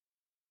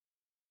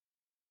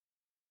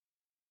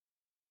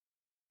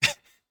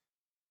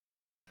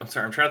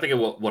sorry. I'm trying to think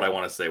of what I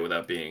want to say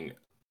without being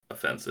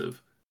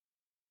offensive.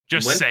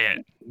 Just say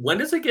it. When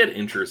does it get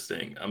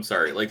interesting? I'm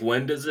sorry. Like,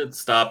 when does it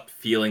stop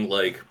feeling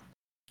like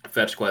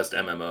Fetch Quest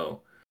MMO,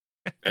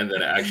 and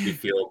then actually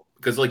feel?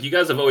 Because like you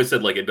guys have always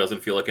said, like it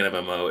doesn't feel like an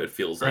MMO. It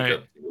feels like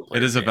a.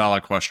 It is a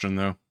valid question,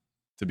 though.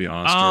 To be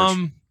honest,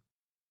 George.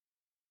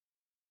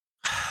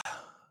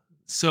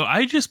 So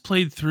I just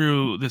played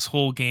through this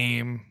whole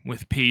game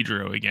with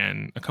Pedro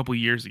again a couple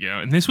years ago,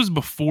 and this was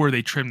before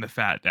they trimmed the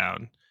fat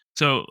down.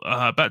 So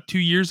about 2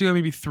 years ago,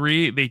 maybe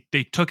 3,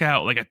 they took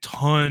out like a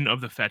ton of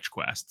the fetch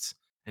quests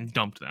and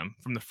dumped them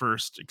from the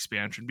first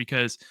expansion,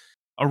 because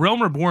A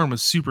Realm Reborn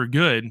was super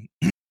good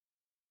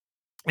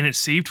and it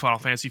saved Final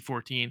Fantasy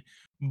 14.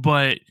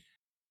 But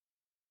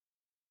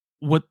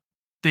what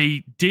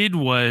they did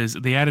was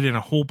they added in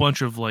a whole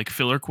bunch of like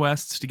filler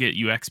quests to get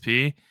you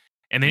XP,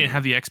 and they didn't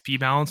have the XP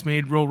balance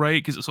made real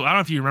right. So I don't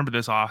know if you remember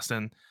this,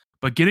 Austin,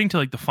 but getting to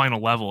like the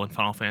final level in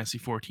Final Fantasy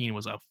 14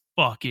 was a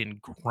fucking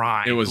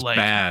grind. It was like,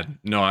 bad.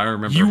 No, I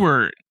remember.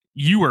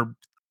 You were,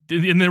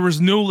 and there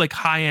was no like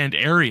high end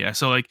area.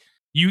 So like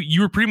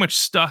you were pretty much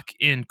stuck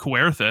in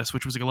Coerthas,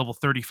 which was like a level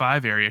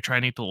 35 area,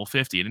 trying to get to level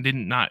 50, and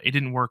it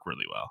didn't work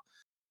really well.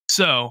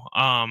 So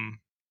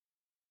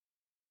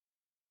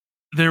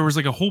there was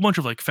like a whole bunch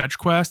of like fetch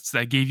quests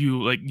that gave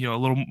you like, you know, a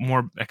little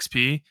more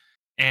XP,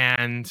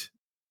 and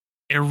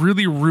it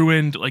really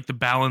ruined like the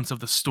balance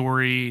of the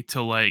story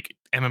to like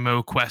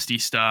MMO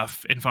questy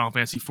stuff in Final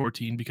Fantasy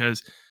 14,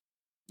 because,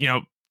 you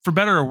know, for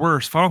better or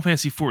worse, Final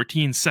Fantasy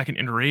 14's second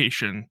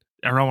iteration,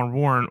 A Realm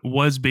Reborn,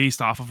 was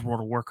based off of World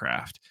of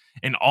Warcraft,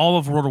 and all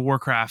of World of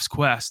Warcraft's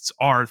quests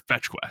are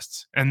fetch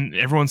quests, and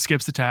everyone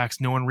skips the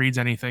text. No one reads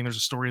anything. There's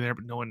a story there,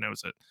 but no one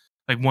knows it.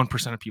 Like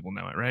 1% of people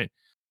know it, right?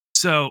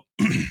 So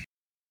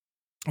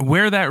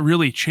where that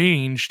really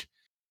changed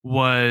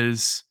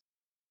was,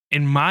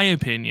 in my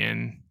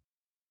opinion,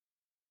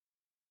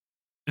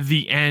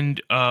 the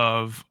end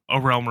of A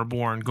Realm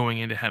Reborn going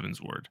into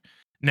Heaven's Ward.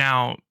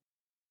 Now,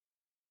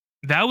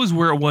 that was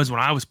where it was when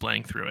I was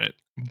playing through it,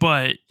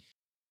 but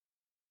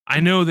I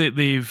know that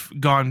they've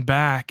gone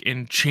back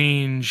and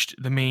changed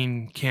the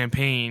main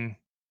campaign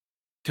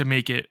to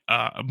make it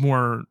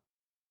more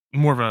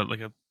of a like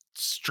a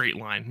straight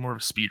line, more of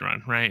a speed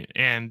run, right?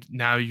 And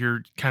now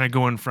you're kind of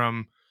going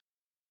from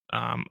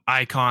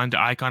icon to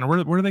icon.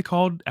 Or what are they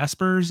called?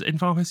 Espers in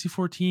Final Fantasy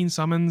 14?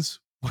 Summons?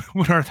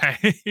 What are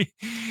they?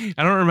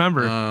 I don't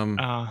remember.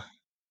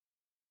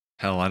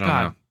 Hell, I don't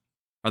know.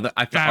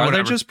 Are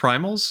they just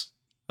primals?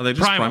 Are they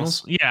just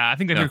primals? Yeah, I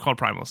think they're called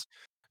primals.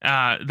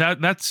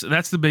 That's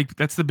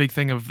the big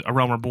thing of A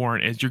Realm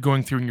Reborn, is you're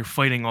going through and you're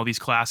fighting all these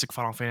classic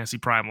Final Fantasy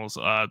primals,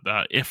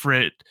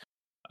 Ifrit,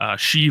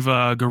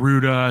 Shiva,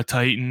 Garuda,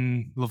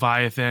 Titan,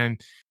 Leviathan,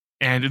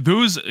 and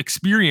those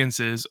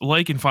experiences,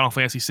 like in Final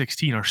Fantasy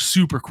 16, are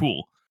super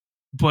cool.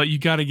 But you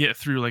got to get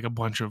through like a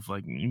bunch of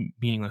like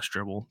meaningless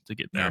dribble to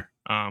get there.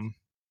 Yeah.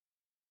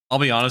 I'll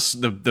be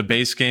honest, the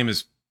base game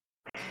is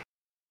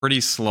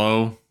pretty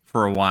slow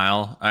for a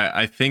while.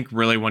 I think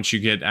really once you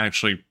get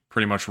actually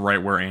pretty much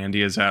right where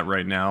Andy is at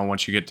right now,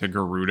 once you get to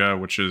Garuda,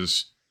 which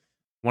is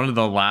one of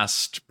the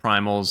last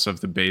primals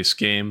of the base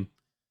game,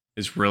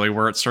 is really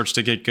where it starts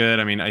to get good.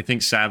 I mean, I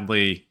think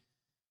sadly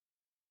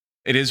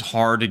it is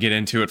hard to get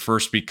into at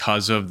first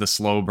because of the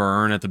slow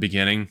burn at the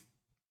beginning.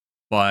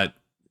 But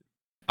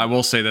I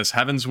will say this,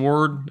 Heaven's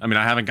Ward, I mean,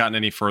 I haven't gotten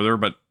any further,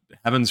 but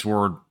Heaven's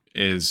Ward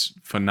is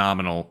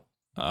phenomenal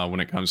when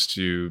it comes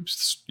to,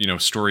 you know,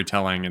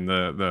 storytelling and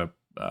the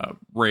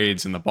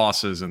raids and the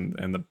bosses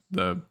and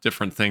the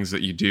different things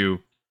that you do.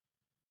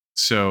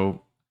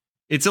 So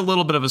it's a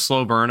little bit of a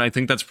slow burn. I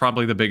think that's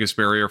probably the biggest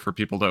barrier for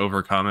people to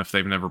overcome if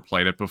they've never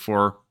played it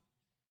before.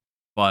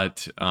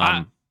 But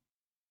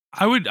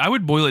I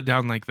would boil it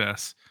down like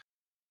this.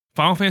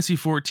 Final Fantasy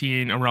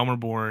 14, A Realm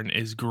Reborn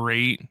is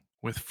great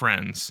with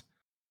friends,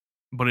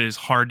 but it is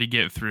hard to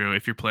get through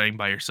if you're playing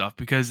by yourself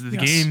because the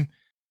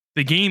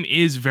game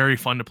is very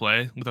fun to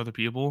play with other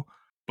people.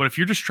 But if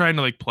you're just trying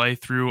to like play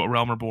through A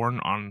Realm Reborn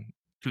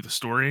through the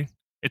story,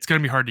 it's gonna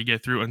be hard to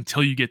get through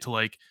until you get to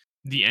like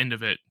the end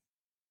of it,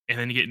 and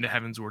then you get into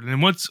Heavensward. And then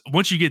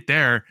once you get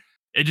there,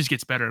 it just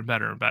gets better and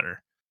better and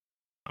better.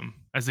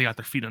 As they got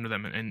their feet under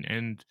them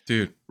and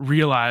dude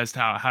realized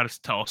how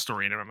to tell a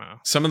story in MMO.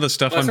 Some of the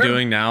stuff I'm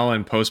doing now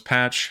in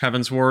post-patch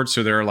Heavensward,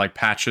 so there are like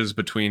patches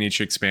between each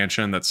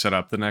expansion that set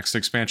up the next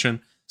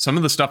expansion. Some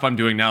of the stuff I'm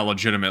doing now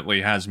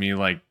legitimately has me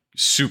like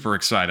super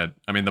excited.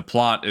 I mean, the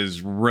plot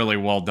is really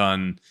well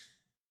done.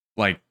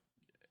 Like,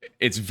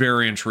 it's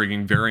very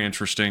intriguing, very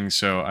interesting.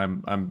 So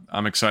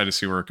I'm excited to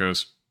see where it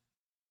goes.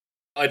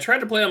 I tried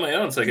to play on my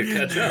own so I could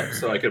catch up,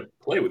 so I could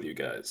play with you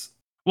guys.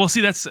 Well,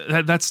 see, that's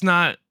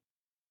not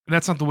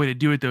the way to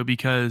do it though,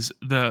 because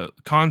the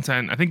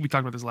content, I think we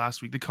talked about this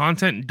last week, the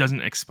content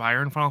doesn't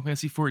expire in Final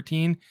Fantasy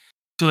 14.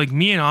 So like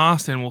me and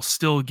Austin will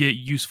still get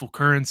useful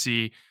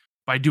currency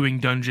by doing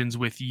dungeons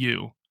with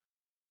you.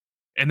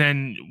 And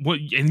then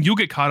you'll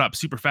get caught up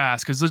super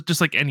fast because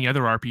just like any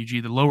other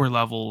RPG, the lower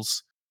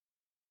levels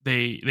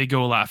they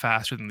go a lot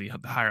faster than the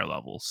higher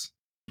levels.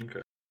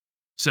 Okay.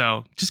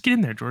 So just get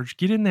in there, George.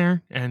 Get in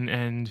there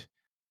and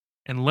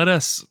let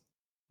us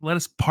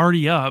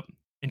party up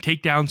and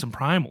take down some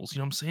primals. You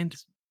know what I'm saying?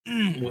 Just,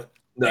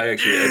 No,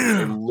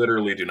 I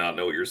literally do not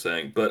know what you're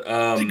saying. But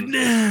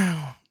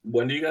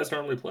when do you guys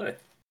normally play?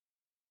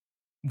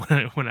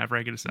 Whenever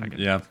I get a second.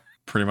 Yeah,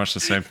 pretty much the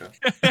same.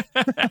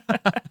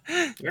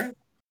 Yeah.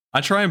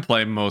 I try and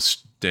play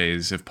most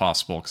days if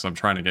possible because I'm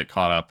trying to get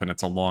caught up, and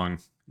it's a long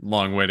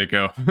way to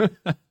go.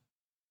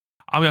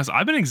 I'll be honest,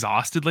 I've been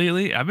exhausted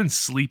lately. I've been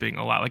sleeping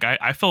a lot. Like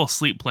I fell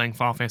asleep playing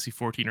Final Fantasy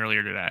 14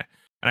 earlier today,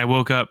 and I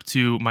woke up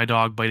to my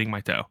dog biting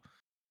my toe.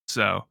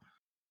 So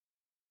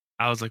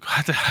I was like,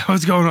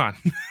 what's going on?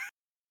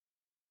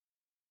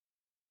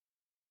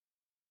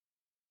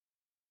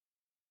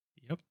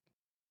 Yep.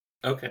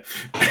 Okay.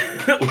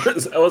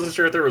 I wasn't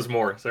sure if there was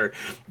more. Sorry.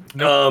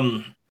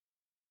 Nope.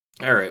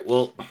 All right.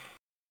 Well,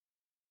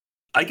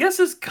 I guess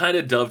this kind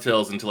of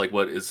dovetails into like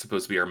what is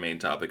supposed to be our main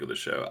topic of the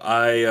show.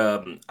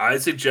 I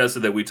suggested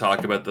that we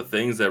talk about the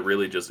things that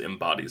really just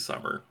embody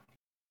summer.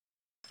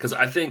 Because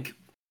I think,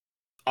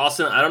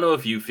 Austin, I don't know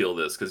if you feel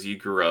this because you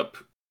grew up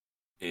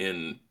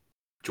in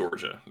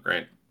Georgia,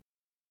 right?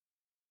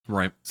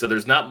 Right. So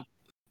there's not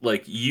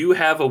like you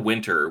have a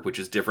winter which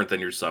is different than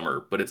your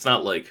summer, but it's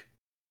not like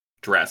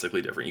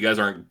drastically different. You guys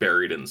aren't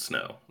buried in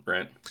snow,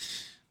 right?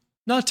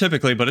 Not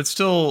typically, but it's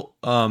still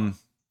to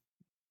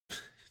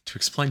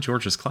explain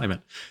Georgia's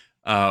climate.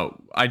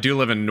 I do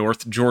live in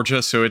North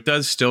Georgia, so it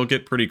does still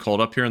get pretty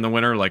cold up here in the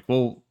winter. Like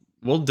we'll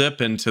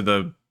dip into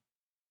the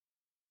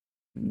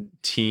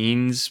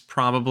teens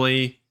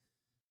probably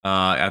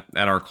at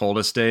our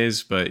coldest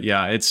days, but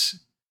yeah, it's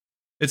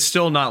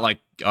still not like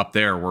up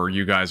there where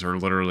you guys are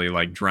literally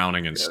like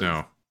drowning in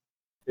snow.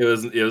 It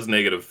was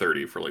negative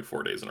 30 for like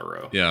 4 days in a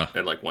row. Yeah.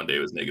 And like one day it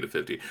was negative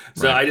 50.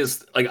 So Right. I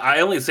just like I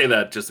only say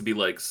that just to be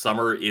like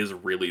summer is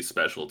really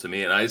special to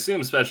me, and I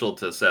assume special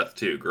to Seth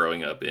too,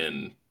 growing up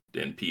in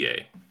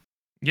PA.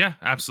 Yeah,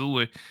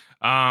 absolutely.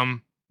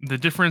 The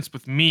difference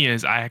with me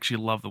is I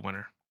actually love the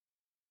winter.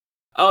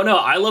 Oh no,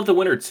 I love the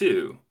winter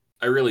too.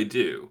 I really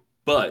do.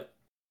 But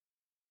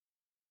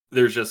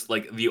there's just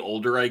like the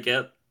older I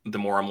get, the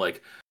more I'm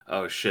like,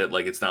 oh shit,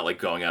 like it's not like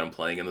going out and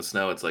playing in the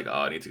snow. It's like,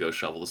 oh, I need to go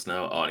shovel the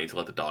snow. Oh, I need to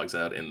let the dogs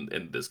out and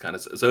this kind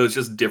of. So it's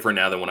just different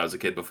now than when I was a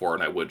kid before,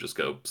 and I would just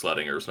go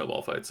sledding or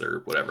snowball fights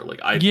or whatever.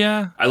 Like I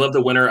love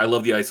the winter. I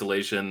love the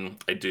isolation.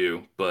 I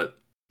do, but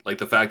like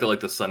the fact that like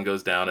the sun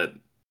goes down at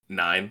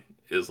 9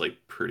 is like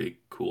pretty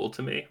cool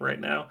to me right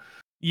now.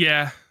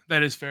 Yeah,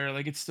 that is fair.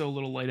 Like it's still a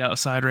little light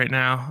outside right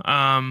now.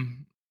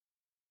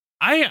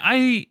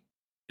 I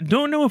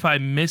don't know if I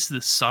miss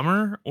the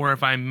summer or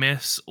if I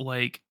miss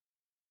like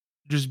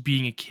just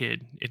being a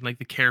kid and like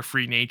the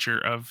carefree nature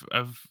of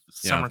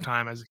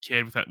summertime as a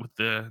kid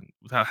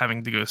without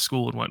having to go to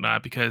school and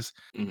whatnot. Because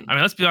I mean,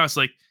 let's be honest,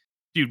 like,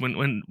 dude,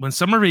 when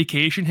summer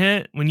vacation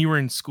hit when you were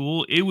in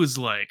school, it was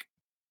like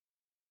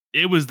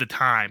it was the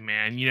time,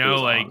 man. You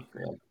know, like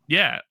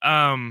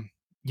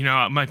you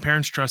know, my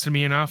parents trusted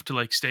me enough to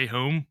like stay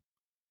home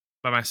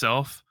by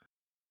myself.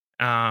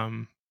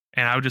 And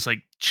I would just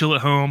like chill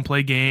at home,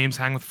 play games,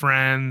 hang with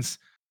friends.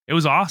 It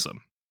was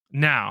awesome.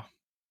 Now,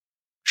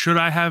 should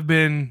I have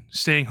been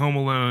staying home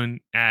alone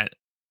at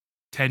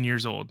 10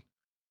 years old?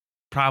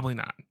 Probably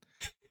not.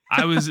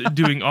 I was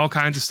doing all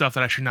kinds of stuff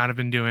that I should not have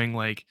been doing.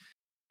 Like,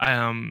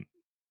 I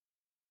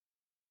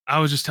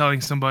was just telling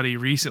somebody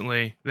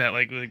recently that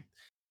like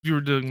you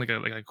were doing like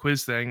a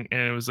quiz thing,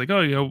 and it was like,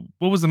 oh, you know,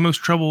 what was the most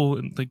trouble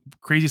and like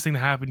craziest thing that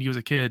happened to you as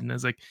a kid? And I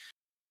was like,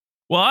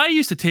 well, I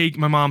used to take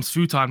my mom's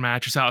futon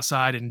mattress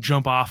outside and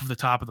jump off of the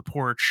top of the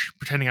porch,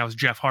 pretending I was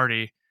Jeff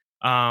Hardy.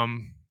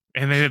 And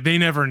they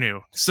never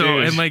knew. So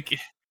Dude. and like,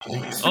 oh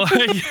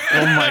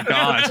my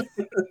god,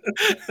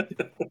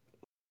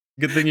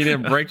 Good thing you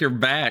didn't break your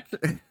back.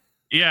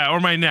 Yeah, or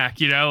my neck,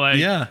 like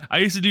Yeah. I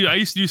used to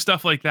do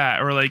stuff like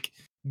that, or like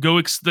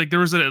like there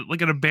was an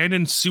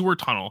abandoned sewer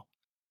tunnel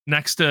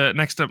next to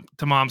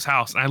mom's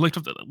house, and I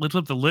lifted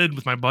up the lid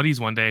with my buddies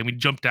one day, and we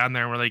jumped down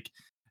there and we're like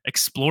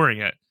exploring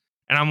it,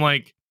 and I'm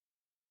like,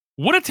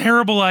 what a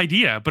terrible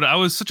idea! But I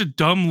was such a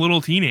dumb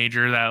little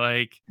teenager that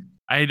like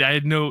I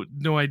had no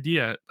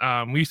idea.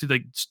 We used to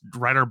like just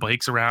ride our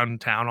bikes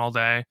around town all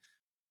day,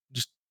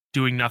 just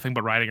doing nothing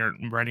but riding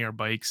our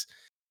bikes.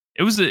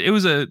 It was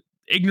a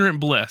ignorant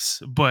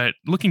bliss, but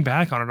looking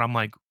back on it, I'm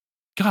like,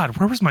 God,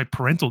 where was my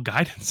parental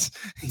guidance?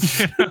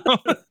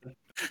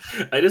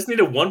 I just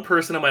needed one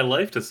person in my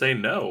life to say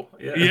no.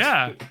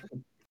 Yeah.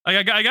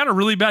 I got a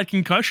really bad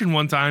concussion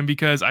one time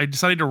because I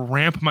decided to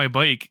ramp my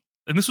bike,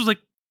 and this was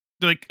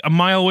like a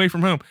mile away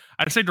from home.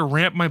 I decided to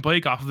ramp my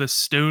bike off of this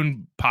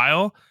stone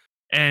pile,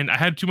 and I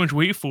had too much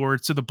weight for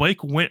it, so the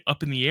bike went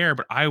up in the air,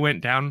 but I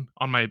went down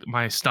on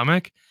my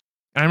stomach.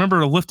 And I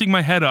remember lifting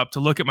my head up to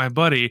look at my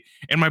buddy,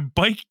 and my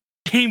bike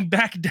came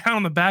back down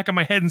on the back of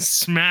my head and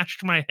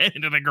smashed my head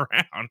into the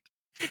ground.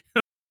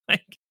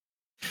 Like,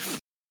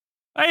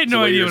 I had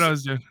no idea what I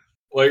was doing.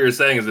 What you're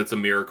saying is it's a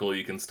miracle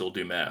you can still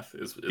do math.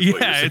 Is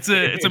Yeah, it's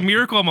a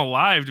miracle I'm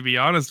alive, to be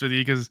honest with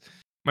you, because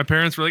my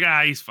parents were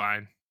like, he's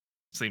fine.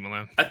 Just leave him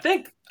alone. I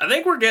think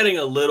we're getting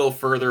a little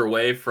further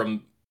away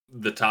from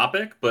the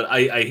topic, but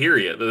I hear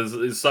you.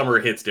 The summer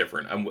hits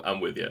different. I'm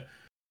with you.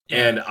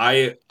 And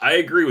I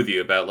agree with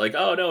you about like,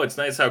 oh no, it's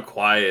nice how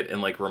quiet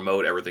and like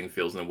remote everything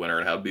feels in the winter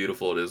and how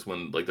beautiful it is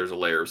when like there's a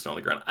layer of snow on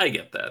the ground. I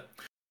get that.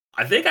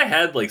 I think I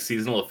had like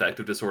seasonal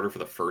affective disorder for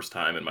the first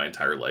time in my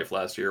entire life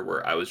last year,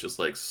 where I was just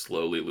like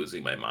slowly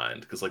losing my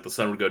mind because like the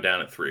sun would go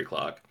down at 3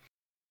 o'clock,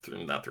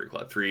 not 3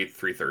 o'clock,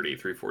 3:30,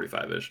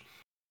 3:45 ish.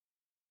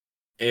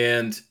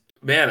 And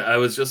man, I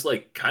was just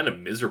like kind of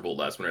miserable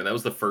last winter. And that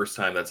was the first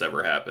time that's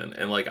ever happened.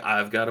 And like,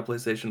 I've got a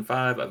PlayStation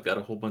 5. I've got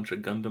a whole bunch of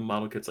Gundam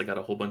model kits. I got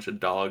a whole bunch of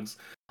dogs.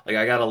 Like,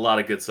 I got a lot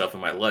of good stuff in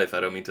my life. I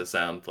don't mean to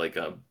sound like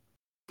I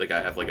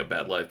have like a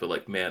bad life, but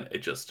like, man,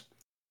 it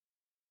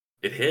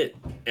hit.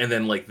 And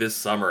then like this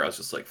summer, I was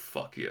just like,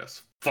 fuck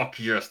yes,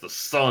 the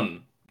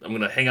sun. I'm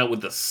gonna hang out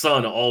with the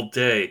sun all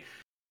day.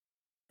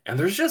 And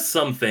there's just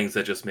some things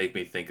that just make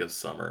me think of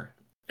summer,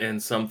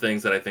 and some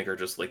things that I think are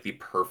just like the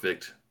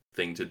perfect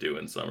thing to do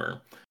in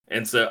summer.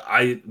 And so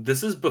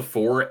this is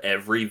before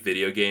every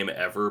video game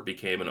ever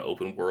became an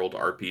open world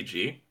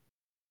RPG,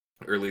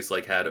 or at least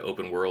like had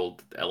open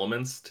world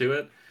elements to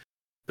it.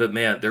 But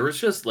man, there was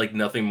just like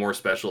nothing more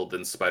special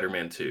than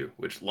Spider-Man 2,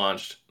 which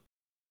launched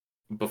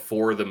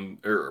around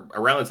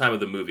the time of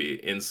the movie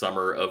in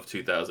summer of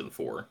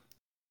 2004.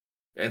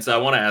 And so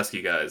I want to ask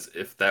you guys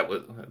if that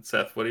was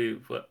Seth,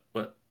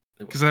 what?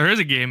 Because there is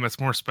a game that's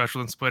more special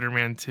than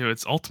Spider-Man 2.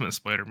 It's Ultimate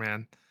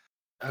Spider-Man.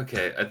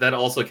 Okay, that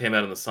also came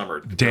out in the summer.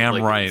 Damn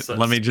like, right.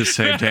 Let me just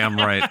say, damn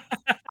right.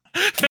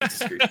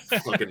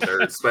 Fucking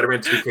nerd.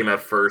 Spider-Man 2 came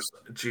out first.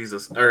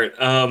 Jesus. All right.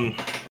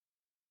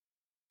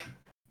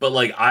 But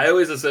like, I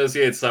always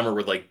associate summer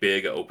with like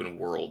big open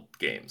world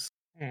games.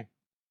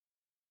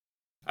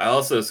 I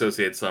also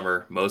associate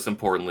summer, most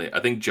importantly, I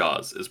think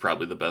Jaws is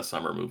probably the best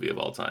summer movie of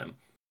all time.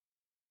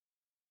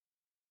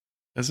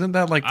 Doesn't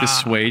that like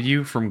dissuade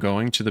you from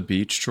going to the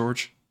beach,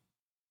 George?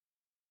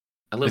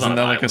 Isn't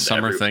that like a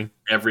summer thing?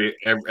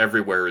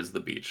 Everywhere is the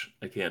beach.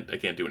 I can't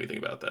do anything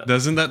about that.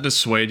 Doesn't that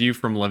dissuade you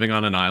from living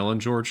on an island,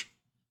 George?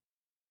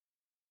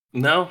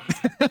 No.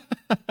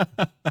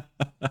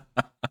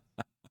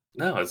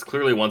 No, it's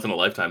clearly once in a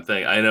lifetime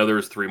thing. I know there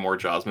was 3 more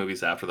Jaws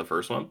movies after the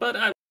first one, but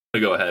I'm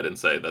gonna go ahead and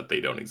say that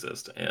they don't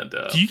exist. And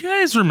do you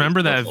guys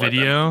remember that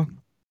video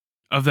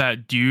of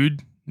that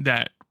dude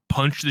that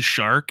punched the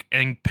shark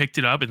and picked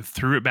it up and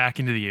threw it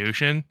back into the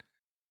ocean?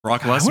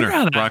 Brock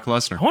Lesnar. Brock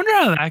Lesnar. I wonder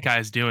how that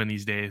guy's doing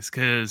these days,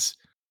 because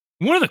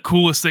one of the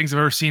coolest things I've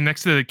ever seen,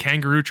 next to the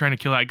kangaroo trying to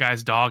kill that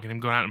guy's dog and him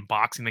going out and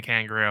boxing the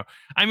kangaroo.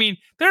 I mean,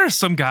 there are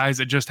some guys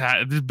that just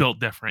built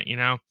different, you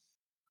know.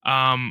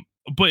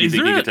 But do you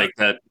think you could take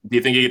that? Do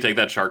you think you could take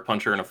that shark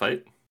puncher in a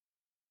fight?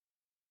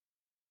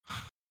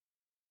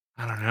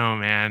 I don't know,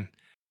 man.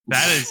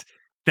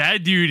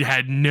 That dude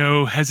had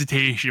no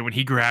hesitation when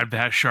he grabbed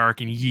that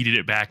shark and yeeted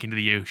it back into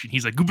the ocean.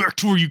 He's like, "Go back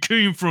to where you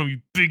came from, you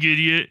big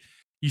idiot.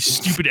 You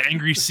stupid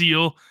angry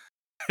seal."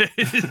 I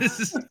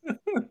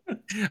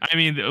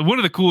mean, one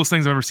of the coolest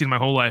things I've ever seen in my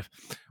whole life.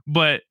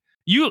 But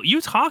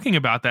you talking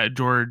about that,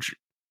 George,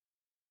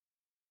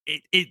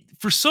 it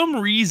for some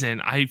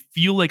reason, I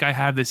feel like I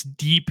have this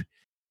deep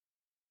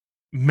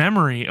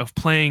memory of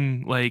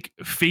playing like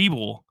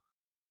Fable,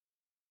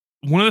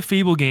 one of the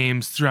Fable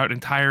games throughout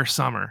entire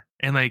summer.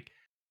 And like,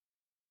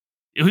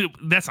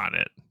 that's not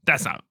it.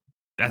 That's not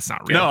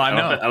real. No, I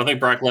know. I don't think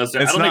Brock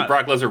Lesnar. I don't think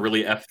Brock Lesnar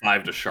really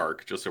F5'd a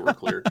shark. Just so we're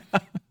clear.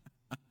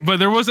 But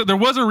there was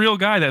a real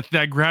guy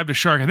that grabbed a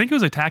shark. I think he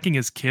was attacking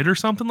his kid or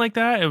something like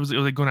that. It was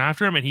like going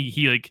after him, and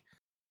he like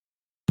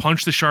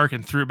punched the shark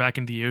and threw it back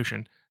into the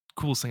ocean.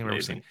 Coolest thing I've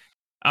ever seen.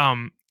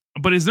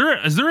 But is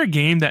there a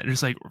game that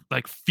just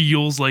like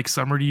feels like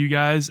summer to you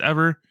guys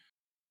ever?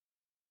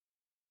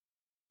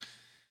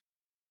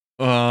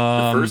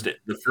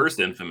 The first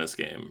Infamous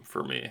game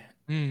for me.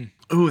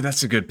 Oh,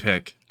 that's a good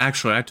pick.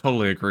 Actually, I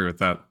totally agree with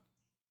that.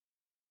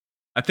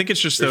 I think it's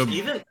just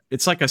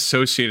it's like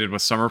associated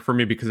with summer for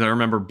me because I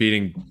remember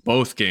beating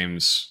both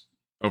games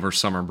over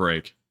summer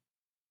break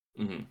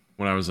when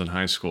I was in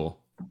high school.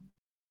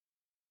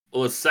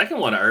 Well, the second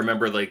one, I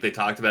remember like they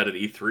talked about it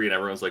at E3 and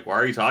everyone's like, why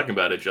are you talking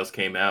about it? It just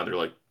came out. They're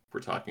like,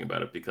 we're talking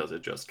about it because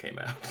it just came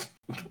out.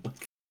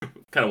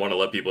 Kind of want to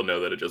let people know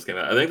that it just came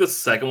out. I think the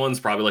second one's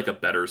probably like a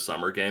better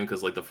summer game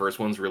because like the first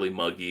one's really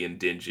muggy and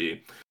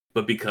dingy.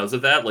 But because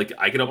of that, like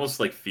I could almost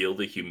like feel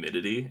the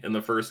humidity in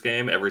the first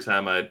game every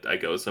time I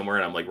go somewhere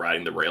and I'm like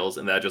riding the rails,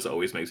 and that just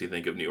always makes me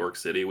think of New York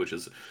City, which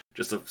is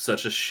just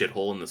such a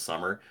shithole in the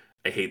summer.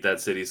 I hate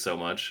that city so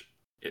much.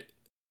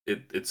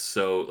 It's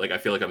so like I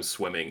feel like I'm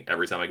swimming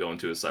every time I go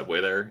into a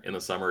subway there in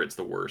the summer. It's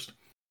the worst.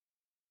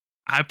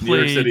 New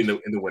York City in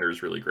the winter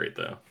is really great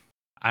though.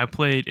 I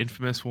played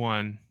Infamous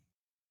 1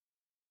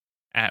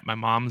 at my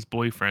mom's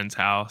boyfriend's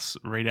house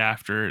right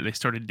after they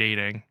started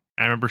dating.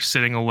 I remember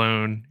sitting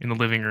alone in the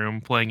living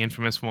room playing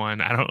Infamous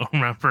 1. I don't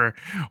remember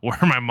where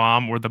my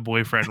mom or the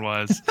boyfriend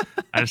was.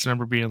 I just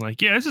remember being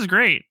like, yeah, this is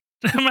great.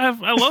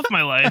 I love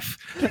my life.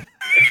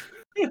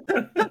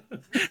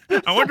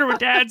 I wonder what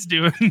Dad's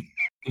doing.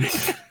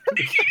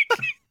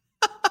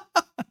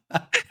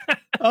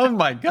 Oh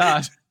my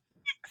god.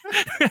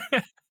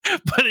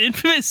 But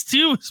Infamous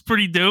 2 was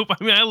pretty dope.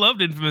 I mean, I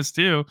loved Infamous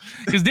 2.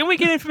 Because didn't we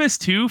get Infamous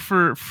 2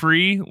 for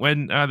free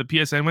when the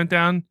PSN went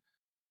down?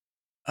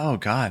 Oh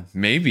god,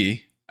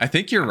 maybe. I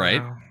think you're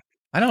right.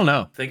 I don't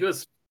know. I think it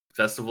was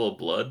Festival of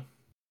Blood.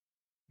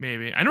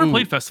 Maybe. I never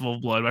played Festival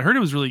of Blood, but I heard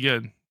it was really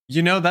good.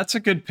 You know, that's a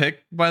good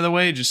pick, by the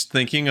way. Just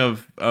thinking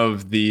of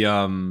the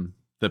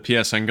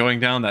PSN going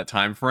down that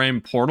time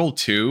frame. Portal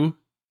 2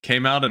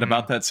 came out at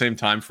about that same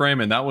time frame,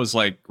 and that was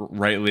like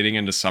right leading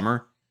into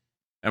summer.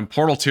 And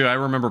Portal 2, I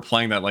remember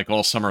playing that like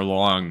all summer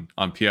long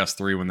on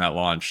PS3 when that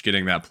launched,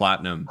 getting that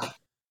platinum.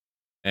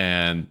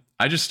 And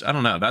I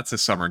don't know. That's a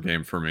summer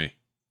game for me.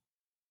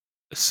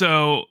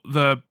 So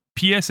the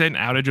PSN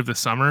outage of the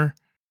summer,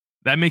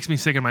 that makes me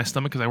sick in my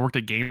stomach because I worked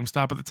at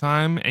GameStop at the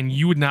time, and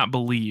you would not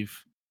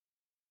believe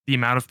the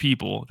amount of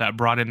people that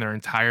brought in their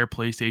entire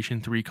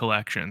PlayStation 3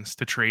 collections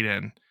to trade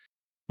in.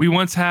 We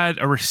once had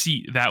a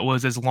receipt that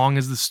was as long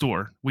as the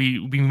store. We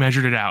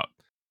measured it out.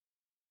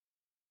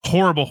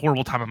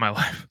 Horrible time of my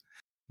life.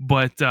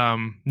 But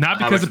not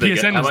because the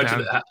PSN was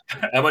down.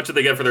 How much did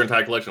they get for their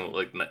entire collection?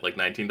 Like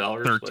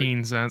 $19?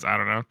 13 cents. I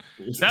don't know.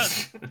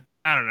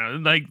 I don't know.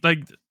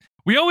 Like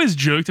we always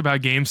joked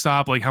about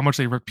GameStop, like how much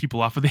they ripped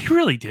people off, but they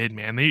really did,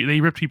 man.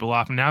 They ripped people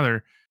off, and now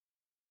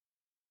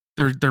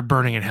they're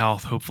burning in hell,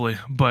 hopefully.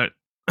 But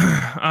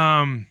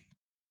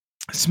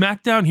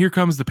SmackDown, Here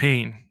Comes the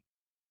Pain.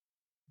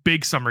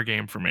 Big summer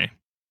game for me.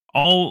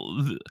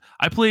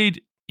 I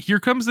played Here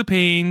Comes the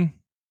Pain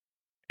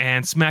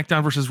and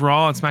SmackDown vs.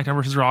 Raw and SmackDown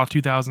vs. Raw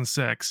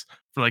 2006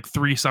 for like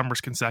 3 summers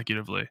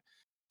consecutively.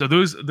 So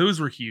those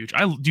were huge.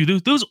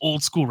 Those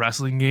old school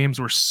wrestling games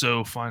were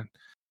so fun.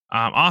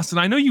 Austin,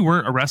 I know you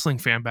weren't a wrestling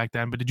fan back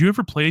then, but did you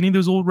ever play any of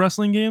those old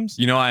wrestling games?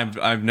 You know,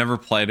 I've never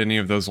played any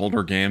of those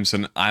older games,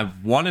 and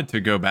I've wanted to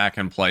go back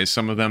and play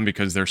some of them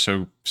because they're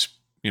so,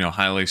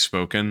 highly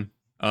spoken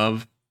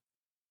of.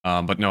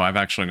 But no, I've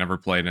actually never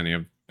played any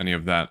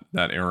of that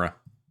era.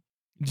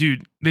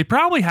 Dude, they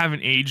probably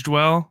haven't aged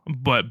well,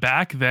 but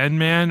back then,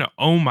 man,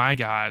 oh my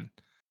god,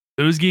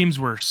 those games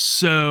were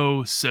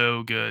so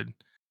good.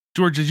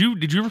 George, did you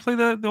ever play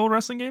the old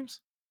wrestling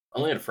games?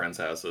 Only at friends'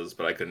 houses,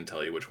 but I couldn't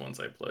tell you which ones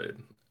I played.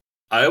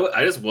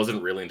 I just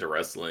wasn't really into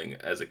wrestling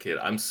as a kid.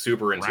 I'm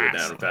super into it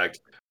now. In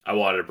fact, I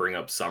wanted to bring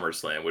up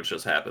SummerSlam, which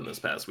just happened this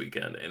past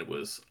weekend, and it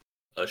was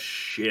a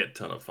shit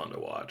ton of fun to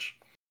watch.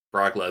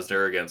 Brock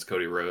Lesnar against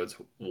Cody Rhodes.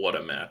 What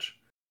a match.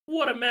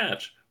 What a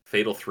match.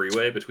 Fatal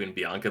 3-way between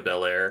Bianca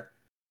Belair,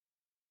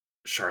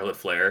 Charlotte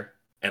Flair,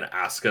 and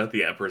Asuka,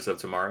 the Empress of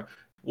Tomorrow.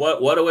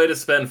 What a way to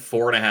spend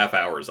 4.5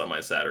 hours on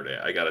my Saturday,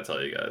 I gotta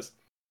tell you guys.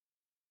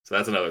 So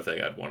that's another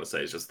thing I'd want to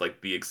say is just like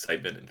the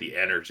excitement and the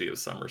energy of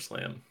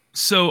SummerSlam.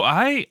 So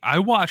I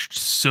watched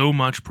so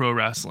much pro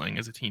wrestling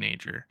as a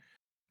teenager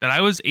that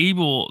I was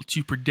able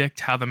to predict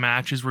how the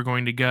matches were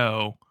going to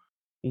go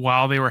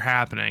while they were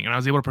happening. And I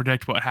was able to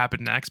predict what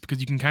happened next because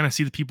you can kind of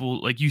see the people,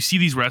 like you see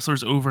these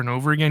wrestlers over and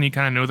over again. You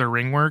kind of know their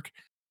ring work.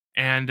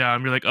 And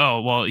you're like,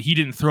 oh, well, he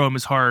didn't throw him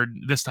as hard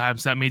this time.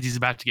 So that means he's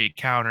about to get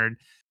countered.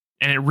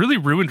 And it really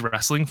ruined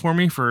wrestling for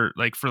me for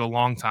the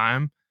long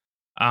time.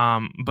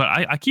 But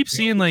I keep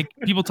seeing like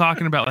people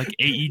talking about like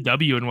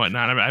AEW and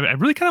whatnot. I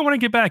really kind of want to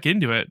get back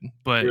into it,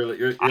 but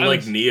you're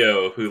like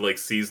Neo who like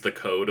sees the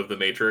code of the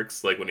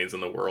Matrix like when he's in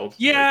the world.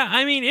 Yeah,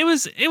 I mean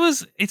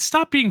it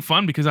stopped being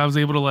fun because I was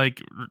able to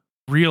like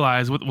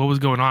realize what was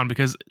going on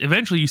because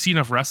eventually you see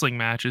enough wrestling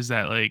matches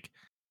that like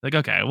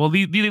okay, well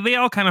they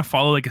all kind of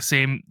follow like the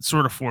same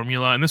sort of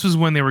formula, and this was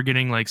when they were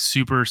getting like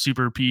super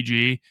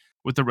PG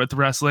with the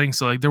wrestling,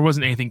 so like there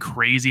wasn't anything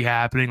crazy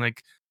happening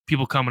like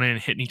people coming in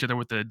and hitting each other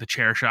with the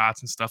chair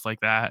shots and stuff like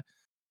that.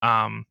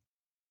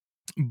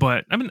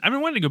 But I've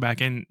been wanting to go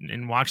back in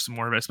and watch some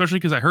more of it, especially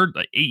because I heard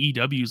like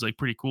AEW is like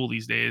pretty cool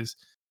these days.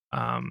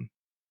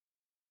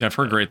 Yeah, I've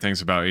heard great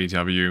things about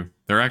AEW.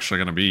 They're actually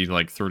going to be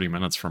like 30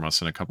 minutes from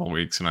us in a couple of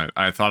weeks, and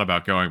I thought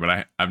about going,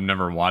 but I've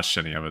never watched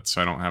any of it,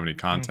 so I don't have any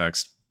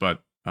context.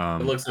 But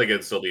it looks like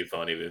it'd still be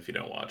fun even if you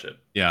don't watch it.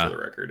 Yeah. For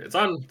the record, it's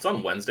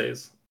on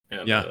Wednesdays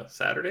and Yeah.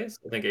 Saturdays.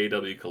 I think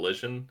AEW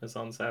Collision is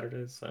on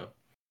Saturdays. So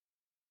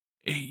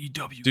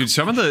AEW, dude,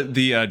 some of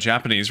the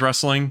Japanese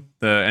wrestling,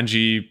 the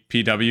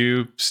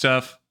NGPW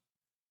stuff,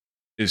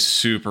 is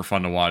super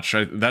fun to watch.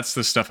 That's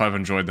the stuff I've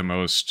enjoyed the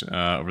most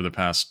over the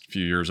past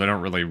few years. I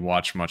don't really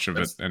watch much of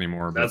it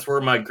anymore. That's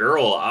where my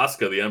girl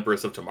Asuka, the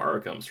Empress of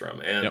Tomorrow, comes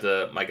from, and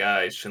Yep. my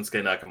guy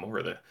Shinsuke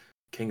Nakamura, the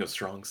King of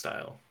Strong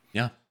Style.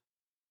 Yeah.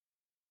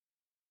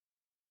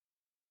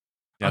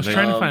 I was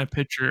trying to find a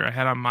picture I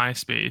had on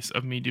MySpace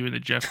of me doing the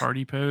Jeff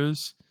Hardy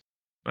pose,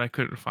 but I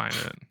couldn't find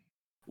it.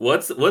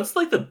 What's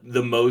like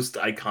the most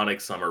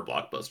iconic summer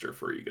blockbuster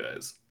for you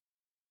guys?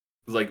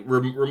 Like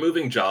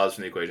removing Jaws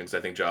from the equation, because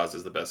I think Jaws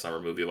is the best summer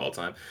movie of all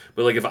time.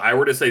 But like, if I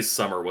were to say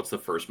summer, what's the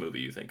first movie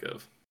you think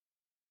of?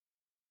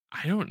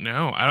 I don't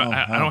know.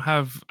 I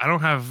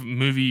don't have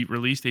movie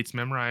release dates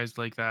memorized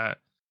like that.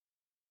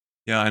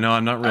 Yeah, I know.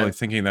 I'm not really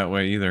thinking that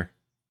way either.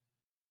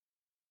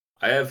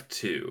 I have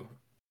two.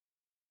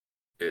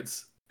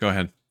 It's go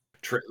ahead.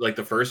 Like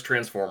the first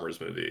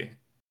Transformers movie.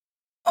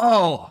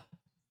 Oh,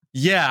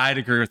 yeah, I'd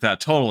agree with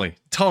that. Totally.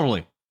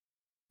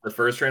 The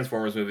first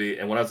Transformers movie,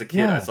 and when I was a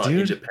kid, I saw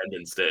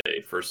Independence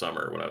Day for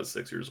summer when I was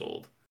 6 years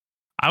old.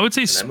 I would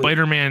say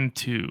Spider-Man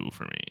 2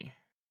 for me.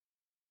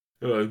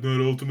 Not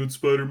Ultimate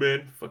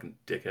Spider-Man. Fucking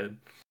dickhead.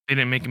 They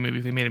didn't make a movie.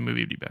 If they made a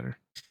movie, it'd be better.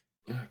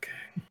 Okay.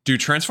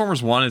 Dude,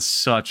 Transformers 1 is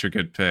such a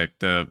good pick.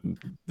 The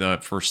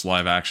first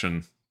live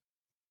action.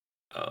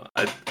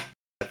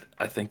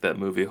 I think that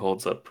movie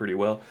holds up pretty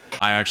well.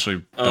 I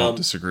actually don't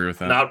disagree with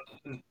that.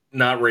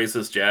 Not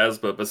racist jazz,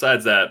 but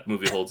besides that,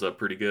 movie holds up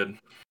pretty good.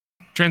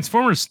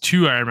 Transformers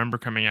 2, I remember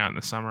coming out in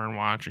the summer and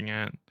watching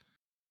it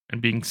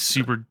and being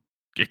super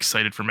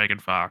excited for Megan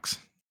Fox.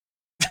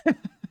 And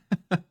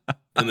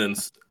then,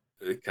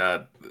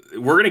 God,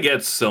 we're going to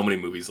get so many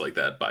movies like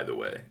that, by the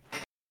way.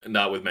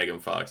 Not with Megan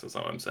Fox, that's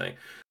not what I'm saying.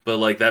 But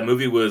like that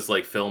movie was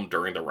like filmed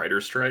during the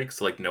writer's strike,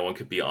 so like no one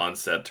could be on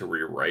set to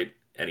rewrite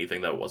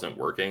anything that wasn't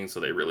working, so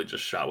they really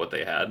just shot what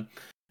they had.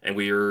 And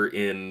we were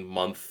in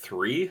month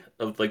 3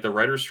 of like the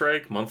writer's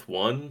strike, month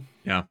 1,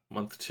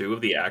 month 2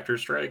 of the actor's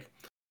strike.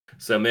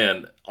 So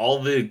man,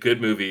 all the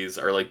good movies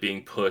are like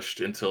being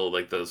pushed until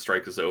like the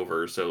strike is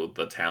over, so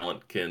the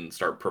talent can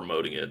start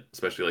promoting it,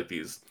 especially like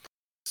these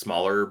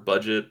smaller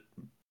budget,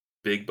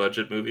 big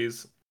budget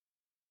movies.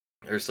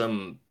 There's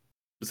some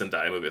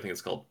Zendaya movie, I think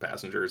it's called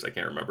Passengers, I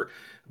can't remember,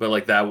 but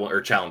like that one, or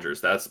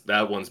Challengers,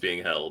 that one's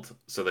being held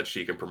so that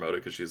she can promote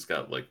it because she's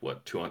got like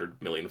 200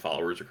 million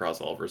followers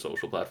across all of her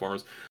social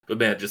platforms. But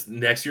man, just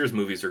next year's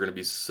movies are going to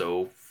be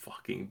so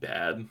fucking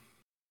bad.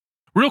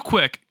 Real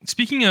quick,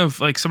 speaking of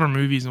like summer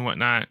movies and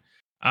whatnot,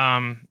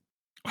 how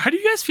do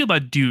you guys feel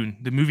about Dune,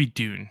 the movie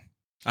Dune?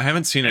 I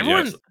haven't seen it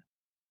yet.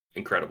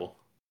 Incredible,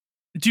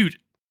 dude.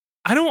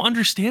 I don't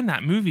understand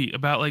that movie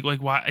about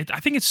like why. I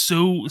think it's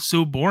so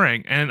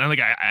boring, and like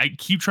I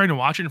keep trying to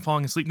watch it and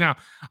falling asleep. Now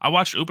I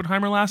watched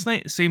Oppenheimer last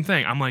night. Same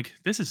thing. I'm like,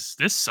 this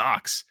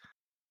sucks.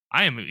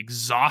 I am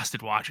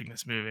exhausted watching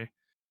this movie.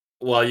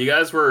 Well, you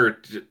guys were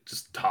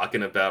just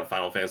talking about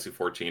Final Fantasy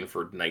 14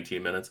 for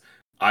 19 minutes.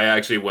 I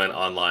actually went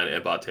online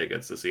and bought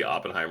tickets to see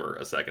Oppenheimer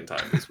a second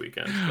time this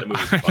weekend. That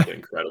movie's fucking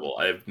incredible.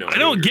 I have no idea. I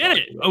don't get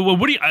it. Well,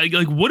 what do you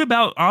like? What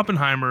about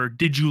Oppenheimer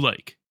did you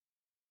like?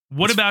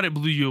 What about it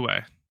blew you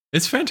away?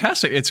 It's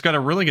fantastic. It's got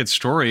a really good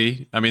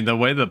story. I mean, the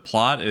way the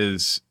plot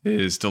is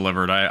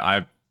delivered,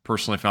 I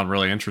personally found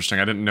really interesting.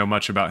 I didn't know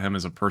much about him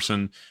as a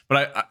person,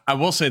 but I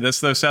will say this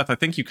though, Seth. I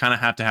think you kind of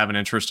have to have an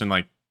interest in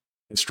like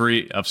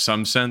history of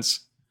some sense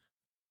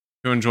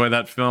to enjoy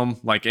that film.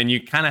 Like, and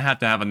you kind of have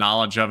to have a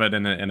knowledge of it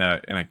and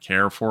a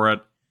care for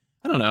it.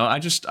 I don't know.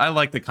 I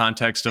like the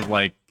context of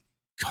like.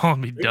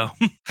 Calling me dumb.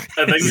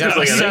 I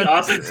think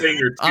Austin's saying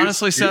you're too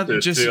honestly, Seth,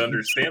 just to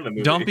understand the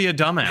movie. Don't be a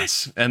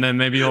dumbass, and then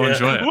maybe you'll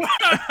enjoy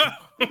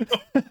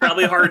it.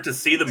 Probably hard to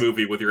see the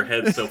movie with your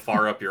head so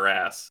far up your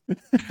ass.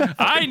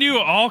 I knew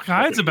all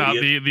kinds about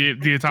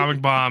the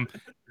atomic bomb,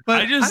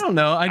 but I don't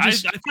know. I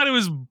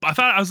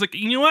was like,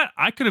 you know what?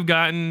 I could have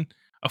gotten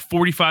a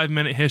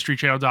 45-minute History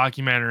Channel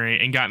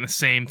documentary and gotten the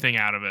same thing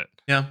out of it.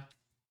 Yeah,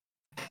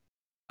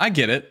 I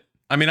get it.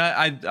 I mean,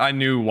 I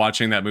knew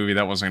watching that movie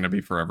that wasn't going to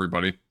be for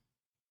everybody.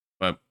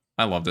 But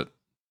I loved it.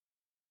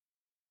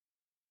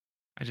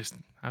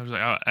 I was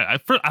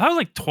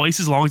like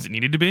twice as long as it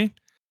needed to be,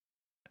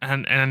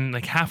 and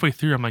like halfway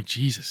through, I'm like,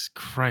 Jesus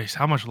Christ,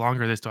 how much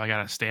longer of this do I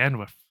gotta stand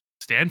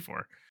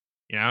for?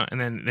 You know,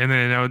 and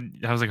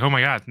then I was like, oh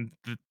my God,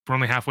 we're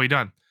only halfway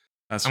done.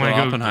 That's what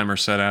Oppenheimer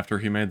said after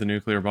he made the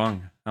nuclear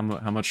bomb. How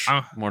much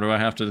more do I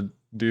have to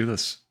do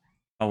this?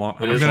 How long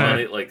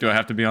do I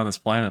have to be on this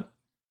planet?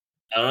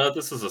 I don't know if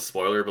this is a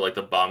spoiler, but like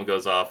the bomb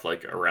goes off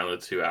like around the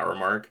 2-hour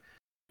mark.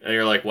 And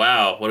you're like,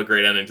 wow, what a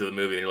great ending to the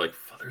movie. And you're like,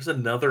 there's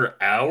another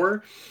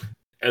hour?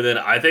 And then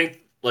I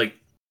think, like,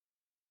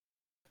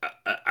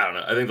 I don't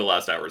know. I think the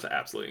last hour is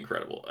absolutely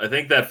incredible. I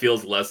think that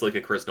feels less like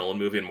a Chris Nolan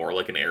movie and more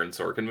like an Aaron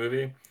Sorkin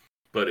movie.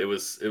 But it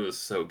was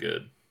so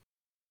good.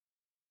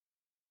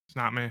 It's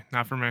not me.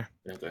 Not for me.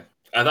 Okay.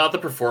 I thought the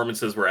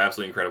performances were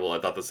absolutely incredible. I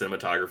thought the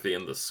cinematography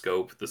and the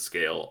scope, the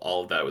scale,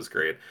 all of that was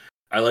great.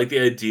 I like the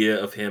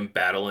idea of him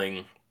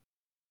battling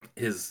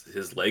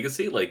his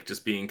legacy, like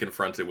just being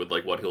confronted with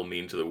like what he'll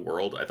mean to the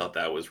world. I thought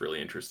that was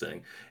really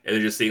interesting. And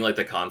then just seeing like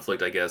the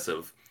conflict, I guess,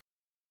 of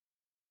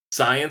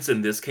science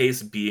in this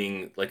case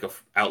being like a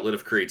outlet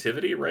of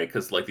creativity, right?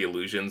 Because like the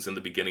illusions in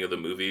the beginning of the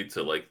movie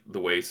to like the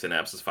way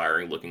Synapse is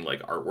firing looking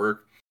like artwork,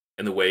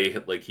 and the way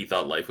like he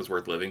thought life was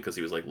worth living because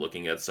he was like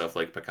looking at stuff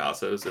like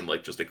Picasso's and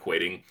like just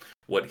equating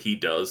what he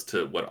does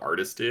to what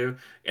artists do,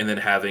 and then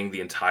having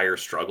the entire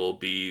struggle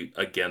be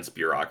against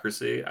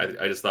bureaucracy.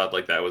 I just thought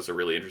like that was a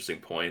really interesting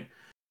point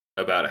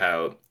about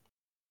how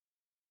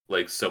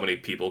like so many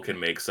people can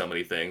make so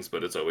many things,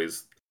 but it's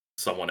always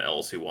someone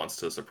else who wants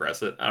to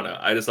suppress it. I don't know.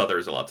 I just thought there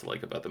was a lot to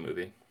like about the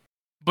movie.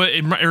 But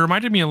it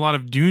reminded me a lot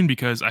of Dune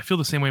because I feel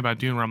the same way about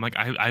Dune, where I'm like,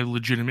 I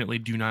legitimately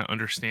do not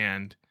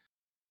understand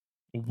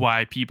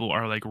why people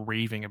are like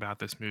raving about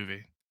this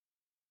movie.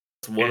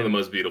 It's one of the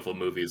most beautiful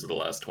movies of the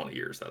last 20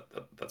 years.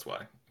 That's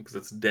why, because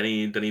it's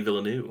Denis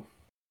Villeneuve.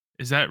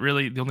 Is that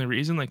really the only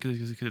reason? Like,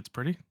 because it's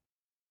pretty?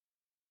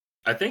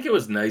 I think it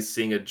was nice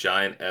seeing a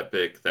giant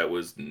epic that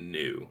was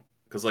new.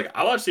 Because like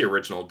I watched the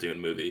original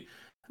Dune movie.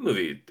 The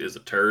movie is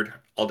a turd.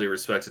 All due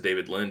respect to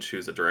David Lynch,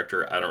 who's a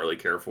director I don't really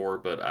care for,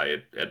 but I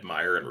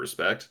admire and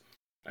respect.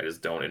 I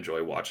just don't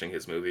enjoy watching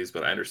his movies,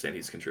 but I understand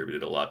he's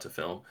contributed a lot to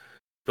film.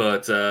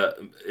 But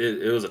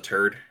it was a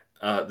turd.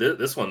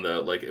 This one though,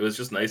 like it was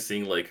just nice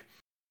seeing like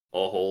a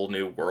whole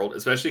new world,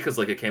 especially because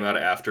like it came out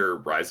after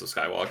Rise of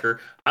Skywalker.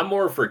 I'm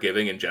more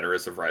forgiving and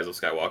generous of Rise of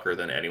Skywalker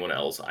than anyone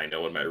else I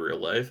know in my real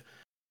life.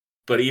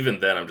 But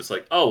even then, I'm just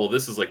like, oh well,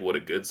 this is like what a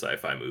good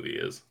sci-fi movie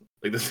is.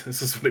 Like this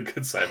is what a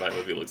good sci-fi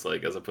movie looks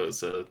like, as opposed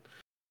to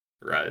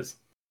Rise.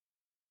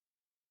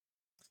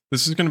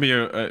 This is going to be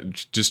a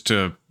just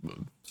to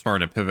sorry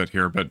to pivot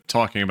here, but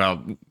talking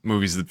about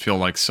movies that feel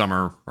like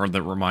summer or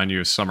that remind you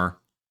of summer.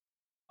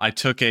 I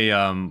took a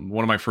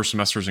one of my first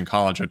semesters in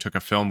college. I took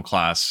a film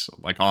class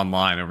like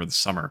online over the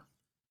summer,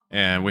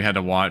 and we had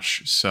to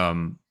watch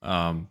some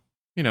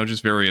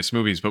just various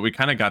movies. But we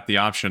kind of got the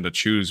option to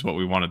choose what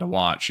we wanted to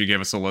watch. She gave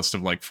us a list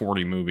of like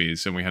 40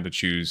 movies, and we had to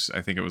choose.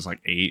 I think it was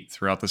like 8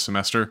 throughout the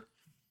semester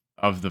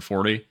of the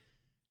 40.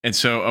 And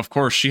so, of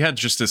course, she had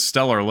just this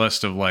stellar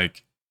list of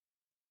like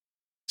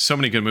so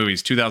many good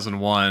movies.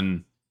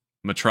 2001,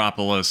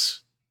 Metropolis,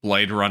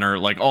 Blade Runner,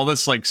 like all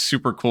this like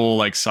super cool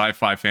like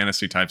sci-fi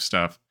fantasy type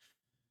stuff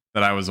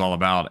that I was all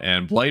about.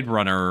 And Blade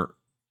Runner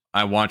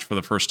I watched for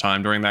the first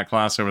time during that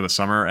class over the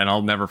summer, and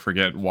I'll never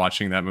forget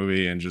watching that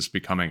movie and just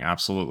becoming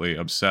absolutely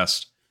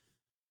obsessed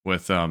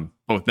with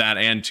both that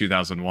and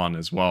 2001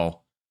 as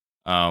well,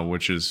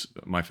 which is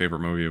my favorite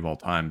movie of all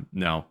time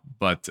now.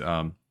 But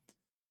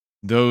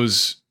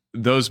those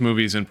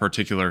movies in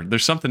particular,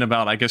 there's something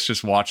about, I guess,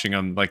 just watching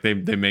them, like they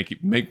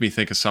make me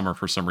think of summer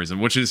for some reason,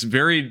 which is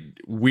very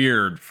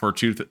weird for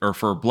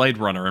for Blade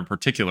Runner in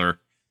particular,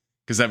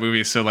 because that movie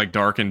is so like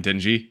dark and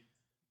dingy.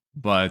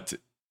 But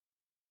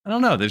I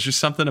don't know, there's just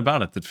something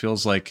about it that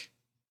feels like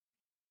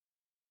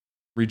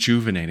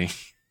rejuvenating.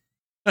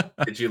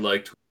 Did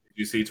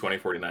you see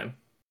 2049?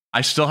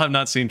 I still have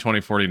not seen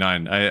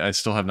 2049. I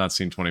still have not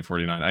seen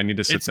 2049. I need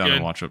to sit down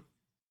and watch it.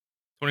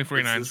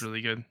 2049 is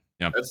really good.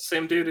 Yeah, that's the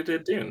same dude who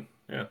did Dune.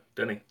 Yeah,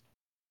 Denny.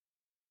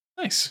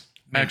 Nice.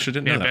 I actually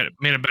didn't know that.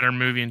 Made a better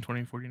movie in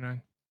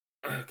 2049.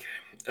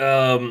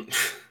 Okay.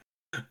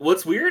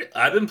 What's weird?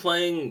 I've been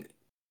playing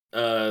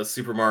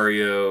Super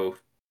Mario.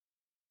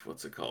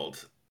 What's it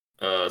called?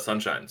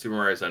 Sunshine. Super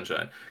Mario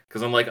Sunshine.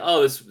 Because I'm like,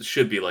 oh, this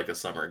should be like a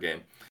summer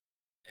game.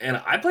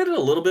 And I played it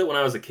a little bit when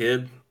I was a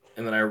kid,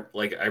 and then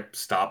I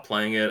stopped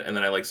playing it, and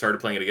then I like started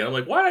playing it again. I'm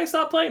like, why did I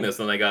stop playing this?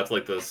 And then I got to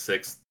like the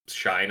 6th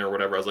shine or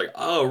whatever. I was like,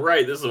 oh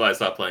right, this is why I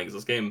stopped playing, because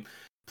this game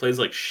plays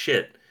like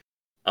shit.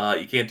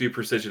 You can't do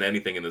precision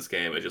anything in this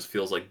game. It just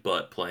feels like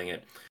butt playing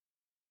it.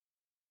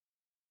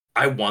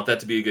 I want that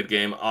to be a good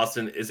game.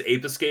 Austin, is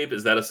Ape Escape,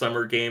 is that a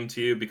summer game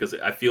to you? Because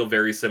I feel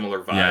very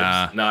similar vibes.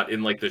 Yeah. Not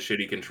in like the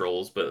shitty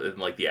controls, but in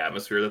like the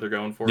atmosphere that they're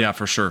going for. Yeah,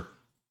 for sure.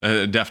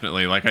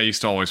 Definitely. Like I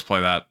used to always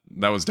play that.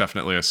 That was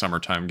definitely a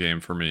summertime game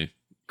for me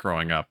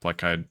growing up.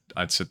 Like I'd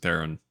sit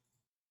there and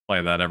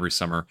play that every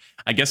summer.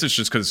 I guess it's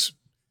just because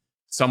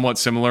somewhat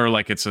similar.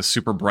 Like it's a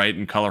super bright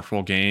and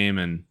colorful game,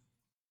 and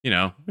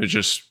it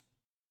just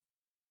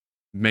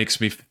makes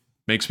me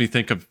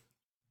think of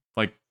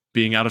like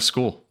being out of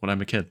school when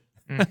I'm a kid.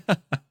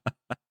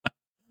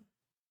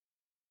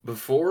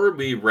 Before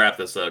we wrap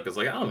this up, because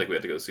like I don't think we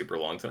have to go super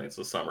long tonight. It's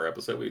a summer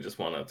episode. We just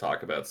want to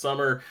talk about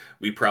summer.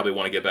 We probably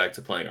want to get back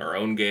to playing our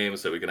own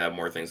games so we can have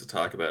more things to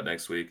talk about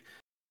next week.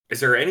 Is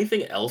there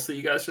anything else that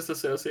you guys just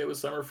associate with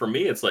summer? For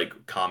me, it's like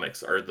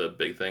comics are the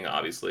big thing,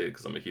 obviously,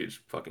 because I'm a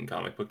huge fucking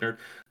comic book nerd.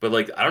 But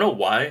like, I don't know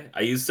why. I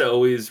used to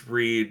always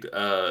read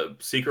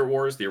Secret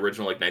Wars, the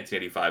original like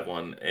 1985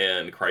 one,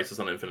 and Crisis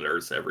on Infinite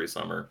Earths every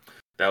summer.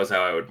 That was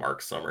how I would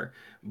mark summer.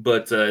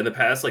 But in the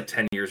past like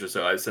 10 years or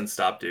so, I've since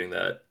stopped doing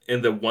that.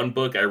 And the one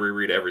book I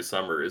reread every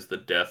summer is The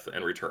Death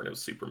and Return of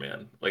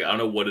Superman. Like, I don't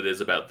know what it is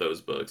about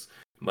those books.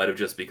 It might have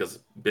just because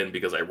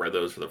I read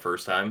those for the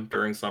first time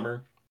during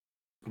summer,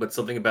 but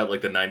something about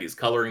like the 90s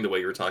coloring, the way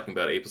you were talking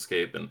about Ape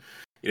Escape and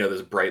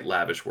this bright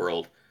lavish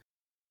world.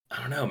 I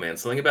don't know, man,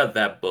 something about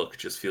that book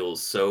just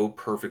feels so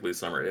perfectly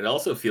summer. It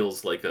also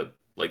feels like a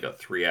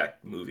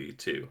 3-act movie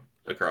too,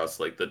 across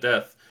like the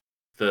death,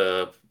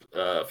 the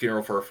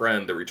funeral for a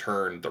friend, the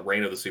return, the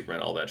reign of the Superman,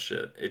 all that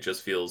shit. It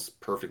just feels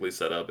perfectly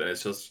set up, and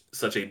it's just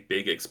such a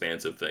big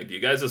expansive thing. Do you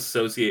guys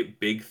associate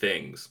big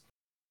things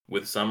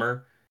with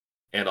summer?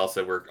 And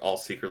also, we're all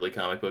secretly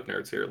comic book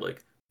nerds here.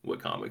 Like, what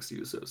comics do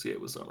you associate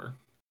with summer?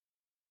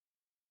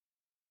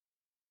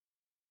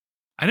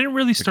 I didn't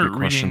really That's a start good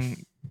question.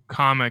 reading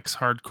comics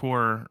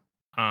hardcore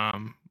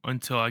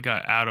until I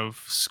got out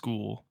of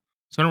school.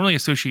 So I don't really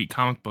associate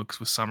comic books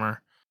with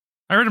summer.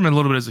 I read them a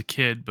little bit as a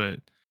kid,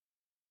 but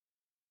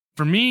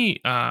for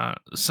me,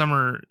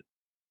 summer's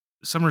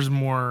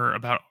more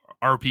about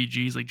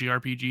RPGs, like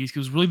JRPGs. 'Cause it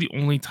was really the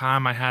only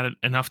time I had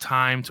enough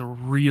time to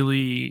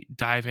really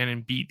dive in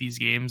and beat these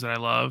games that I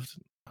loved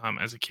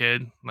as a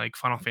kid, like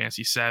Final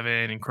Fantasy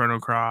VII and Chrono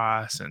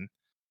Cross, and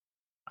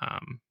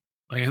um,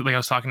 like I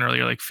was talking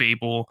earlier, like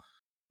Fable.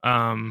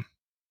 Um,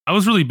 I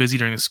was really busy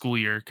during the school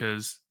year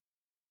because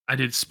I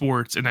did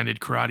sports and I did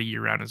karate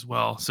year round as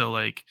well. So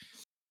like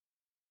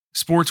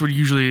sports would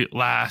usually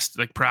last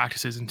like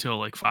practices until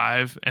like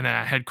 5, and then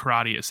I had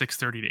karate at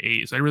 6:30 to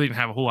 8. So I really didn't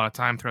have a whole lot of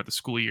time throughout the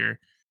school year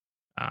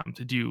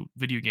to do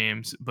video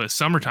games. But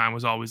summertime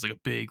was always like a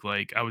big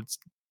like I would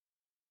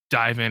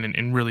dive in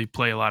and really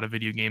play a lot of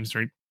video games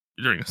during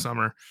the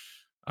summer.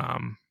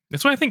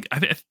 That's why I think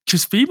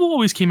because Fable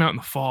always came out in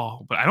the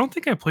fall, but I don't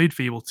think I played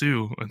Fable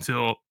 2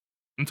 until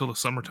the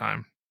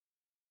summertime.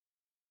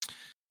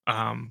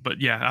 But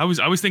yeah, I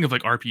always think of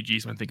like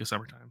RPGs when I think of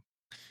summertime.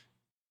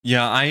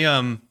 Yeah,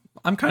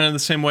 I'm kind of the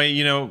same way.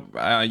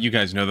 You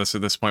guys know this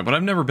at this point, but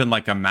I've never been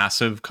like a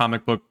massive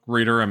comic book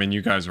reader. I mean,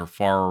 you guys are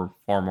far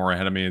more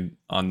ahead of me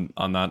on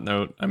that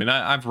note. I mean,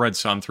 I've read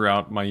some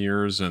throughout my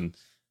years, and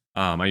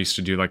I used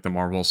to do like the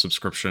Marvel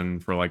subscription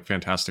for like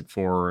Fantastic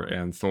Four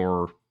and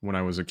Thor when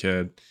I was a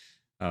kid,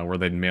 where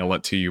they'd mail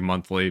it to you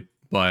monthly.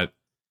 But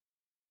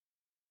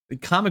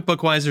comic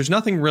book wise, there's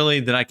nothing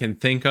really that I can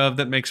think of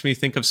that makes me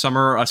think of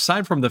summer,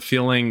 aside from the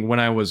feeling when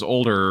I was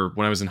older,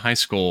 when I was in high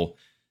school.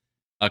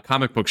 A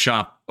comic book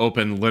shop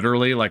opened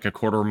literally like a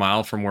quarter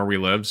mile from where we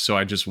lived. So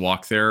I just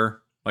walk there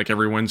like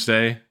every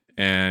Wednesday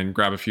and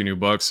grab a few new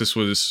books. This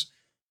was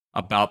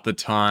about the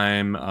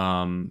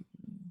time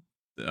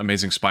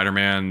Amazing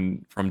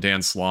Spider-Man from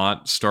Dan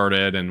Slott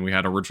started, and we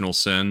had Original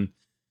Sin,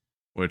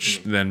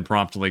 which then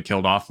promptly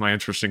killed off my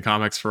interest in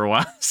comics for a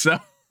while. So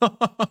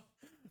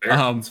Fair.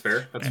 That's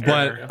fair. That's fair.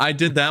 but Yeah. I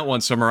did that one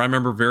summer. I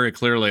remember very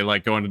clearly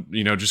like going,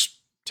 just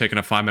taking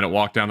a 5-minute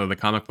walk down to the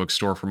comic book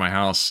store for my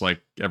house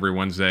like every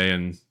Wednesday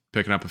and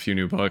picking up a few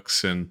new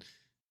books and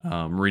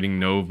reading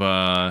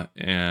Nova,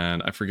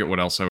 and I forget what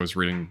else I was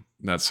reading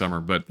that summer,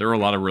 but there were a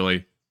lot of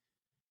really,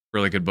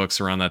 really good books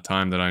around that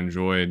time that I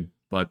enjoyed.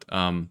 But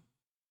I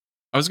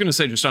was going to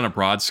say, just on a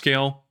broad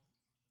scale,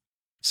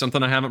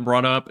 something I haven't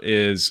brought up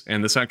is,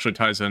 and this actually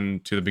ties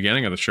into the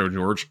beginning of the show,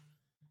 George,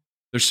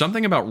 there's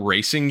something about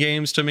racing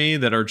games to me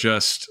that are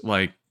just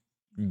like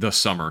the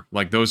summer.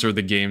 Like those are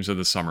the games of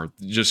the summer,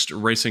 just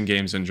racing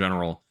games in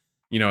general.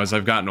 As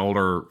I've gotten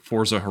older,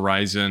 Forza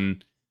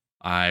Horizon,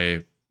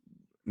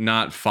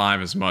 not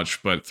 5 as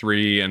much, but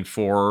 3 and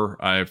 4,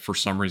 I for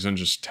some reason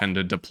just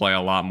tended to play a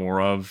lot more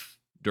of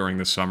during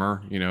the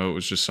summer. It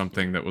was just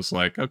something that was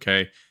like,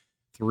 okay,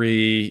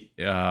 3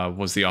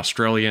 was the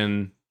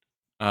Australian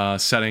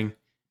setting,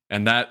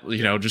 and that,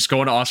 just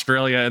going to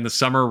Australia in the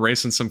summer,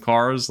 racing some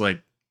cars, like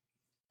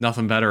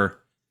nothing better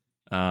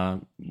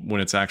when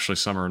it's actually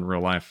summer in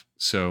real life.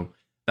 So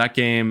that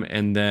game,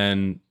 and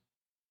then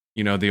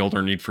the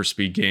older Need for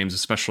Speed games,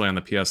 especially on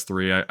the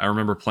PS3. I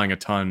remember playing a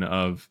ton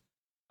of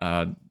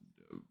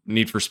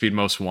Need for Speed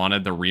Most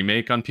Wanted, the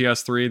remake on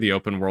PS3, the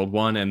open world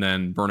one, and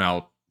then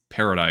Burnout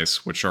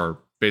Paradise, which are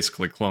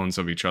basically clones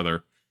of each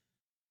other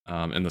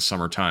in the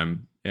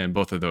summertime. And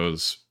both of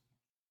those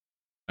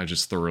I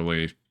just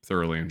thoroughly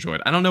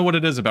enjoyed. I don't know what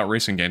it is about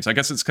racing games. I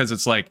guess it's because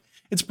it's like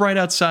it's bright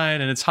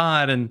outside and it's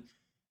hot, and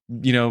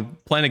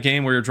playing a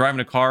game where you're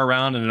driving a car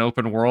around in an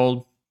open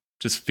world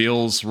just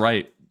feels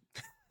right.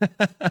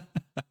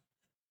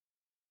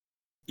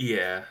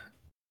 Yeah.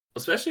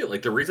 Especially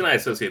like the reason I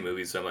associate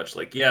movies so much,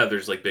 like, yeah,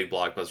 there's like big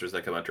blockbusters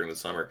that come out during the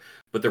summer.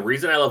 But the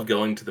reason I love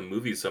going to the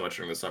movies so much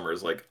during the summer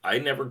is like I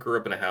never grew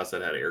up in a house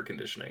that had air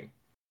conditioning.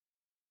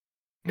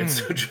 And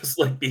so just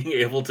like being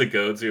able to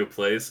go to a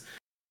place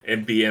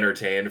and be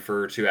entertained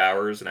for 2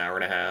 hours, an hour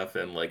and a half,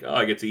 and like, oh,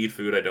 I get to eat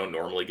food I don't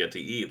normally get to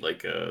eat.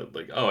 Like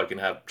oh, I can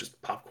have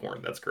just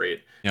popcorn. That's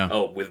great. Yeah.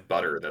 Oh, with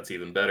butter, that's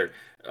even better.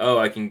 Oh,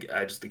 I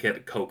just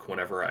get Coke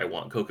whenever I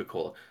want,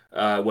 Coca-Cola,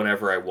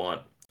 whenever I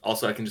want.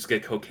 Also, I can just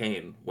get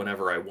cocaine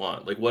whenever I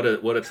want. Like, what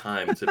a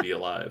time to be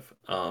alive.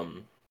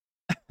 And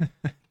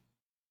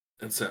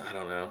so I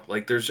don't know.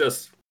 Like, there's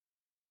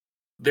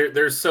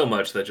so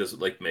much that just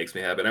like makes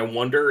me happy. And I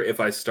wonder if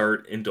I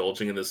start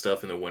indulging in this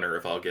stuff in the winter,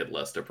 if I'll get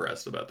less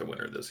depressed about the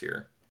winter this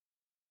year.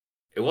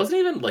 It wasn't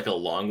even like a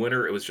long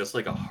winter; it was just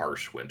like a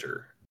harsh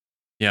winter.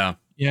 Yeah.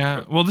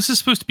 Yeah. Well, this is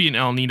supposed to be an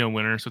El Nino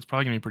winter, so it's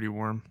probably gonna be pretty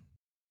warm.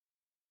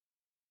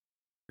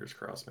 Fingers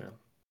crossed, man.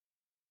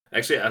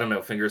 Actually, I don't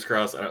know. Fingers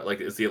crossed. I don't,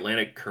 like, is the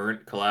Atlantic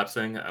current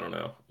collapsing? I don't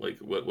know. Like,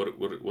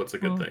 what's a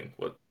good thing?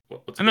 What's a I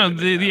good know thing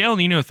that the can happen? El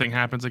Nino thing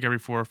happens like every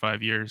 4 or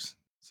 5 years,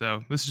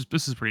 so this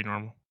is pretty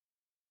normal.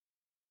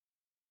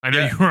 I know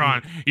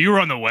Yeah. you were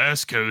on the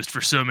West Coast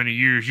for so many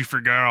years. You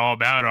forgot all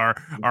about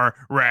our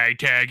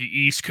ragtag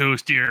East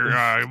Coast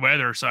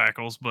weather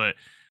cycles, but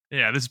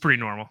yeah, this is pretty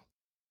normal.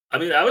 I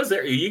mean, I was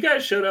there. You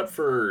guys showed up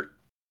for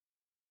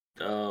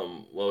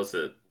what was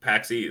it?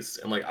 PAX East,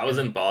 and like I was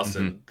in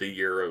Boston the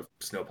year of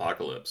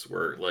Snowpocalypse,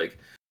 where like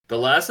the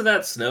last of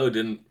that snow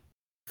didn't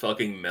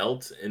fucking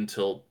melt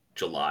until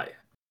July.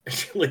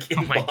 Like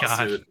Oh in my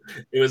Boston,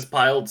 gosh. it was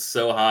piled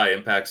so high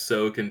and packed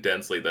so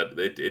condensely that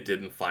it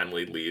didn't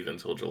finally leave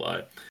until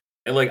July.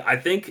 And like I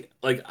think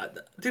like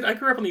dude, I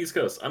grew up on the East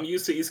Coast. I'm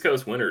used to East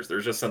Coast winters.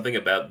 There's just something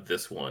about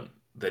this one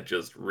that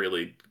just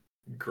really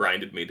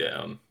grinded me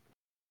down.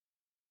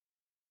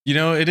 You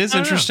know, it is I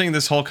don't know. interesting,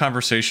 this whole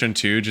conversation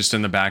too, just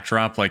in the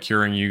backdrop, like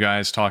hearing you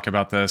guys talk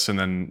about this and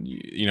then,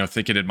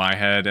 thinking in my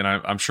head. And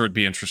I'm sure it'd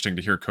be interesting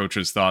to hear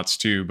Coach's thoughts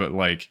too. But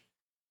like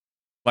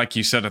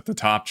you said at the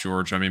top,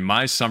 George, I mean,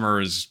 my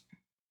summer is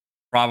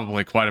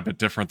probably quite a bit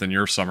different than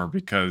your summer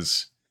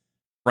because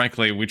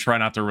frankly, we try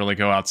not to really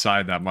go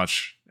outside that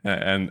much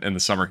and in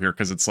the summer here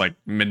because it's like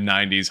mid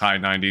 90s, high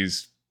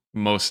 90s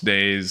most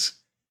days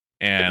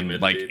and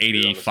like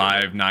Humidity, too,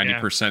 I'm assuming.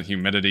 85, 90%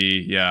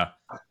 humidity. Yeah.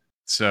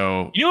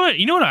 So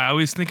You know what I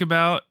always think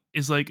about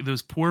is like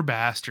those poor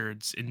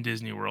bastards in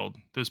Disney World,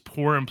 those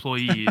poor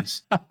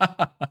employees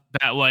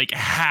that like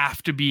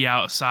have to be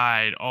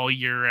outside all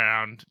year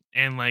round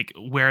and like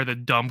wear the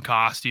dumb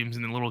costumes,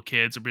 and the little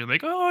kids are being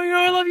like, "Oh,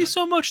 I love you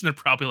so much," and they're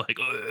probably like,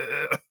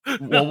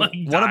 well, like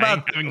what dying,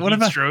 about having what heat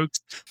about strokes.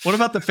 what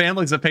about the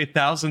families that pay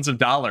thousands of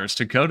dollars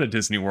to go to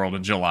Disney World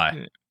in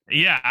July?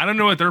 Yeah, I don't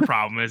know what their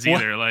problem is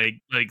What? either. Like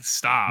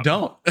stop.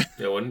 Don't.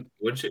 Yeah,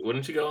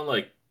 wouldn't you go in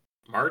like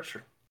March?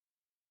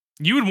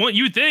 You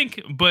would think,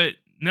 but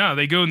no,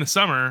 they go in the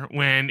summer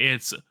when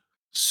it's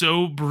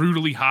so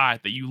brutally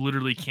hot that you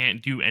literally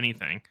can't do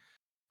anything.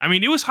 I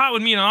mean, it was hot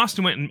when me and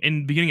Austin went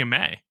in beginning of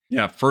May.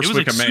 Yeah, It first was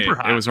week like of May, super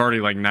it hot. was already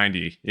like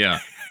 90. Yeah.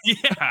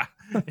 Yeah,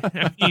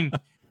 I mean,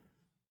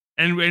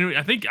 and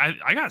I think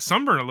I got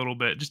sunburned a little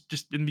bit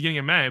just in the beginning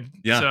of May.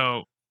 Yeah.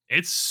 So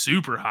it's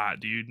super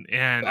hot, dude.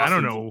 And I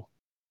don't know.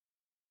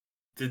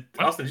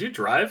 Austin, did you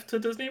drive to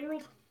Disney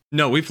World?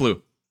 No, we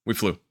flew.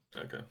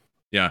 Okay.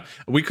 Yeah,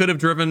 we could have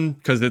driven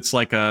because it's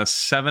like a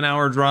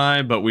 7-hour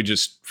drive, but we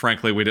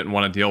didn't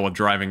want to deal with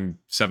driving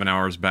 7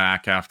 hours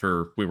back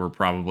after we were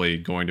probably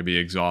going to be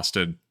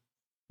exhausted,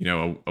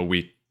 a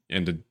week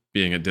into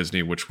being at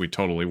Disney, which we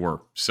totally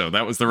were. So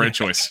that was the right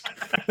choice.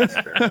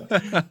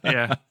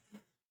 Yeah.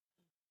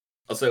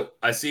 Also,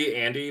 I see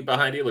Andy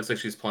behind you. Looks like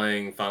she's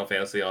playing Final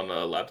Fantasy on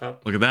a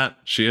laptop. Look at that.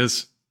 She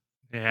is.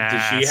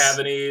 Does she have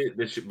any?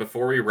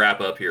 Before we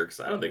wrap up here, because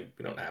I don't think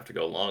we don't have to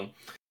go long.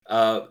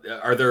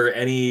 Are there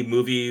any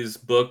movies,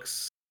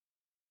 books,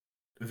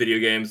 video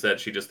games that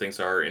she just thinks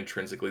are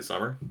intrinsically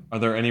summer? Are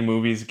there any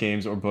movies,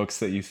 games, or books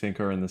that you think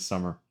are in the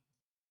summer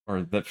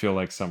or that feel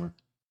like summer?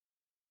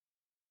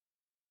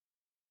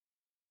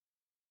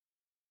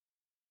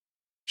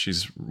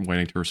 She's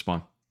waiting to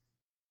respond.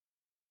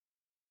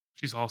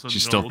 She's also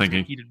She's still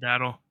thinking. Heated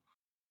battle.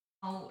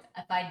 Oh,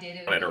 if I did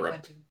it, I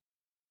interrupt.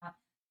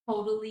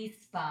 Totally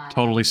Spies.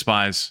 Totally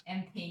Spies.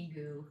 And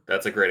Pingu.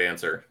 That's a great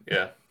answer.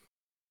 Yeah.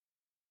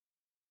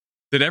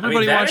 Did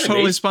everybody watch Totally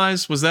animation-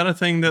 Spies? Was that a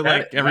thing that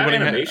like That everybody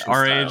animation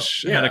our style,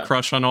 age had a yeah.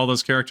 crush on all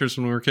those characters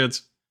when we were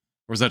kids?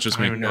 Or was that I just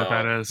don't me? even know what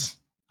No. that is.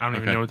 I don't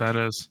even Okay. know what that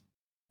is.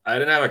 I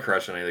didn't have a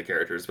crush on any of the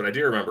characters, but I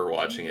do remember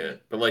watching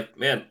it. But like,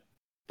 man,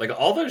 like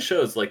all those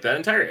shows, like that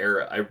entire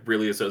era, I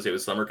really associate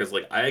with summer because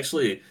like I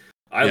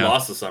Yeah.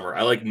 lost the summer.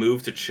 I like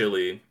moved to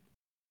Chile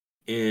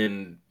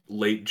in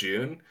late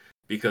June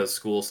because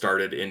school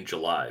started in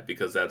July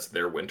because that's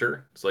their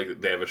winter. It's like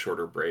they have a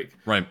shorter break.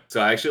 Right. So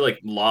I actually like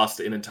lost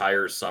an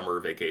entire summer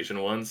vacation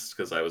once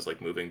because I was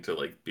like moving to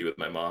like be with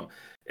my mom.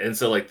 And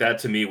so like that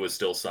to me was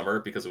still summer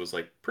because it was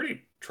like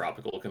pretty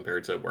tropical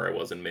compared to where I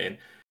was in Maine.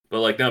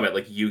 But like no man,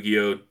 like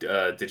Yu-Gi-Oh,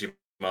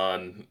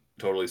 Digimon,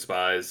 Totally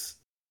Spies,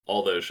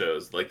 all those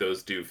shows, like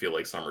those do feel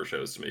like summer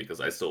shows to me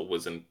because I still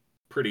was in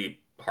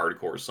pretty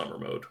hardcore summer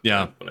mode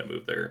Yeah. when I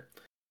moved there.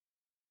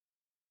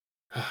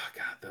 Oh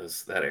god,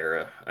 that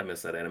era. I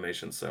miss that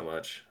animation so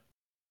much.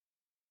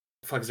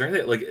 fuck, is there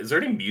anything like? Is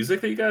there any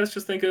music that you guys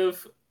just think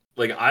of?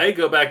 Like, I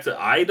go back to,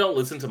 I don't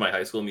listen to my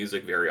high school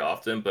music very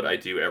often, but I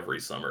do every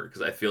summer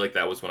because I feel like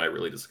that was when I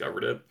really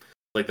discovered it.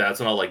 Like,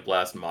 that's when I'll like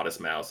blast Modest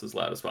Mouse as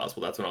loud as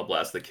possible. That's when I'll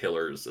blast The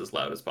Killers as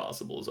loud as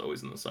possible. Is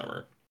always in the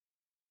summer.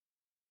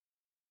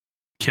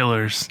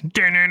 Killers. Still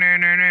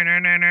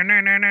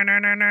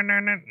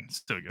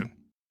good.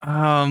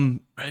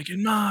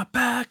 Breaking my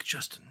back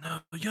just to know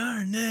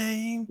your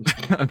name.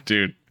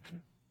 Dude,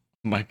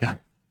 my God.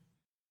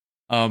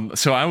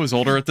 So I was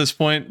older at this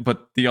point,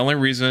 but the only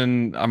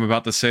reason I'm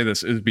about to say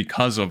this is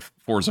because of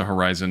Forza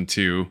Horizon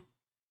 2,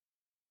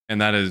 and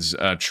that is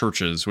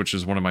Churches, which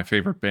is one of my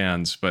favorite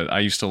bands. But I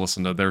used to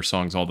listen to their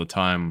songs all the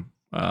time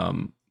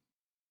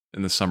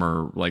in the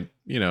summer, like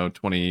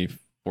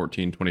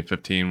 2014,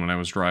 2015, when I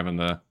was driving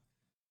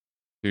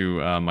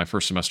to my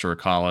first semester of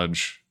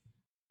college.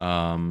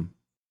 I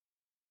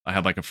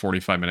had like a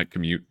 45-minute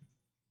commute.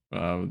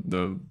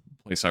 The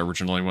place I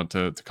originally went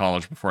to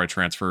college before I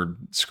transferred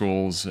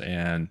schools,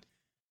 and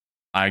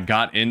I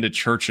got into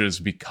Churches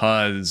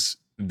because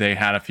they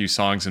had a few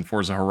songs in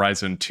Forza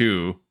Horizon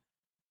 2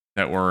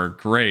 that were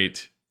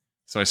great.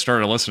 So I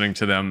started listening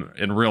to them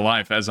in real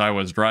life as I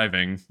was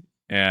driving,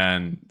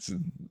 and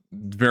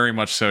very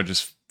much so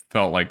just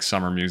felt like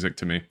summer music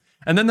to me.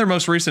 And then their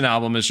most recent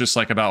album is just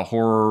like about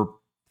horror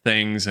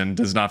things and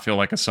does not feel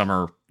like a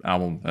summer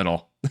album at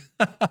all.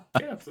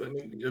 Yeah, I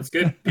mean, it's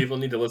good. People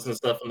need to listen to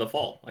stuff in the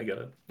fall. I get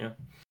it. Yeah.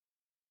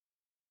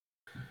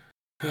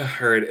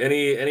 All right.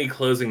 Any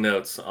closing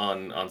notes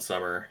on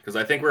summer? Because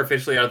I think we're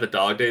officially out of the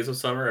dog days of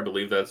summer. I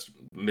believe that's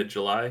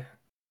mid-July.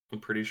 I'm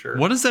pretty sure.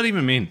 What does that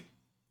even mean?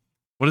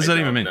 What does that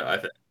even mean? I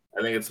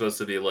think it's supposed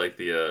to be like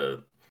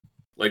the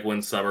like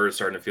when summer is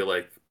starting to feel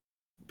like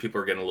people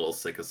are getting a little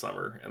sick of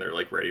summer and they're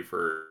like ready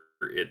for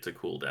it to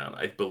cool down.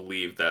 I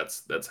believe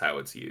that's how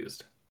it's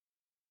used.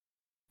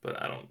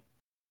 But I don't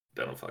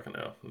fucking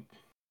know.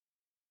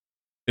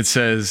 It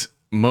says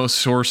most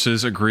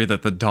sources agree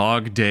that the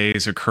dog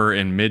days occur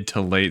in mid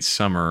to late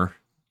summer.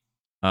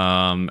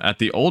 At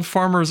the Old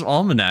Farmer's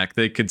Almanac,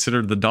 they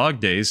considered the dog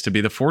days to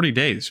be the 40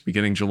 days,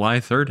 beginning July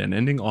 3rd and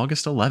ending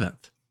August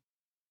 11th.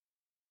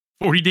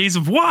 40 days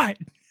of what?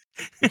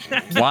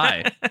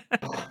 Why?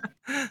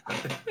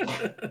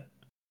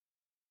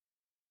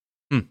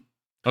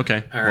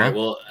 Okay. All right.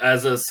 Well,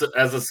 as a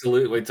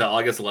salute, wait till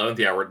August 11th.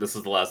 Yeah, this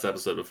is the last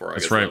episode before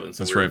August 11th,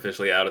 so we're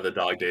officially out of the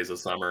dog days of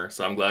summer.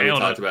 So I'm glad we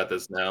talked about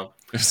this now.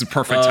 This is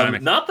perfect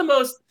timing. Not the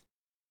most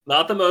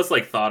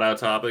like thought out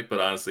topic, but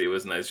honestly, it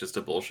was nice just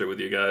to bullshit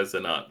with you guys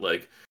and not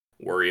like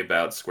worry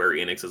about Square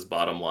Enix's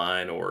bottom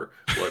line or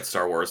what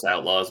Star Wars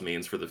Outlaws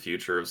means for the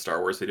future of Star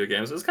Wars video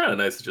games. It's kind of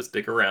nice to just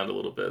stick around a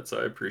little bit.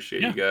 So I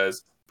appreciate you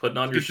guys putting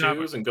on your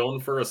shoes and going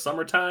for a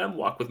summertime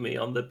walk with me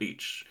on the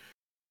beach.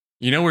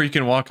 You know where you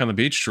can walk on the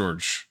beach,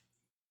 George?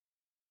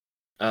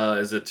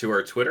 Is it to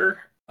our Twitter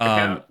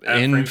account?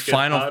 In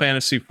Final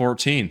Fantasy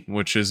 14,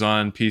 which is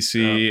on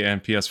PC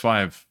and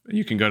PS5.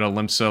 You can go to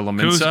Limsa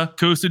Lominsa.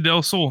 Costa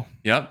del Sol.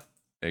 Yep.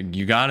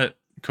 You got it.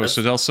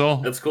 Costa del Sol.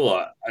 That's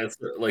cool. It's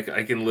like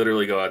I can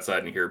literally go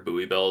outside and hear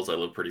buoy bells. I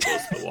live pretty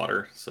close to the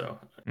water, so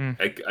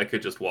I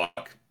could just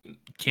walk.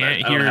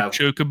 Can't hear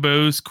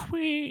chocobos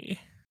quee.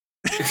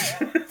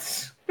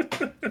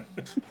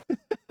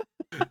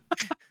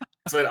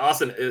 So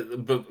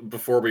Austin,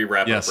 before we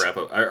wrap up,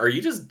 are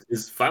you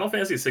is Final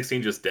Fantasy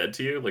 16 just dead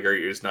to you? Like, are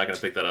you just not going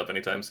to pick that up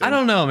anytime soon? I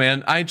don't know,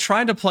 man. I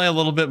tried to play a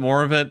little bit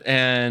more of it,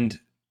 and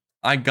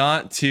I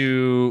got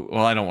to.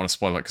 Well, I don't want to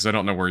spoil it because I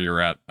don't know where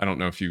you're at. I don't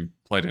know if you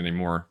played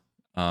anymore.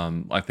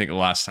 I think the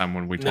last time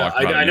when we talked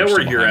about it, I know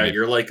where you're at.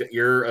 You're like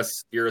you're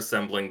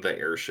assembling the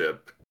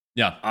airship.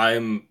 Yeah,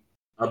 I'm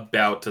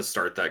about to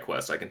start that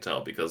quest. I can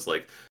tell because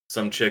like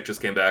some chick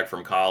just came back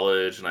from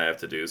college and I have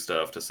to do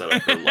stuff to set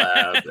up her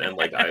lab and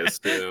like I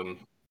assume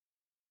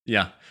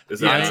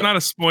it's not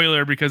a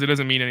spoiler because it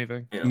doesn't mean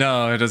anything.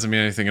 No, it doesn't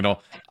mean anything at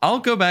all. I'll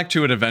go back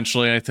to it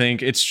eventually. I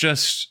think it's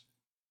just,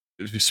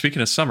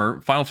 speaking of summer,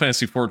 Final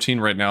Fantasy 14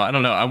 right now, I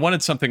don't know, I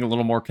wanted something a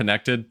little more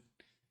connected,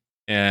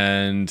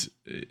 and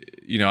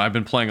I've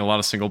been playing a lot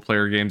of single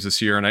player games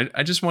this year, and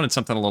I just wanted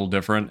something a little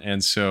different,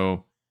 and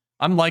so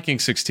I'm liking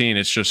 16.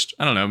 It's just,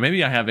 I don't know,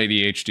 maybe I have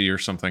ADHD or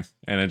something,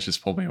 and it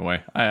just pulled me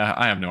away.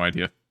 I have no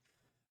idea.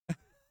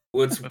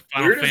 What's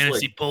Final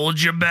Fantasy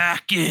pulled you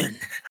back in.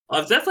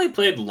 I've definitely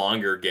played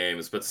longer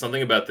games, but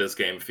something about this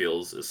game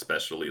feels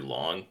especially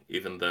long,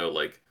 even though,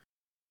 like,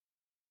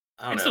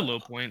 I don't know. It's the low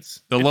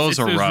points. The lows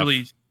are rough.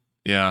 Really,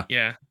 yeah.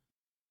 It's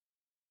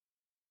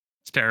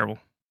terrible.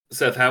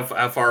 Seth,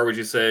 how far would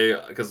you say?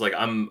 Because, like,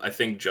 I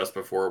think just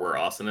before where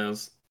Austin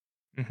is.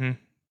 Mm-hmm.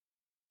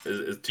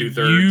 Is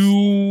 2/3?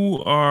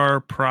 You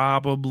are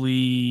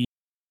probably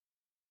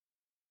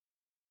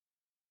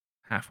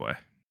halfway.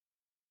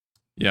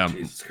 Yeah,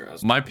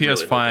 Christ, my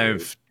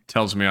PS5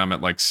 tells me I'm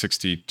at like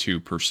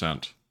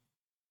 62%,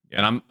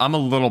 and I'm a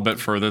little bit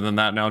further than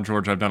that now,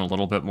 George. I've done a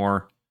little bit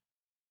more,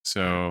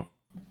 so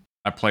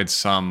I played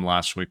some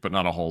last week, but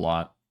not a whole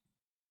lot.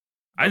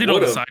 I did all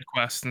the side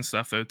quests and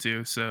stuff though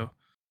too. So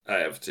I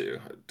have too.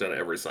 I've done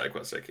every side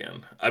quest I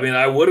can. I mean,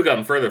 I would have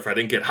gotten further if I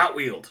didn't get Hot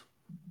Wheeled.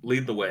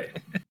 Lead the way.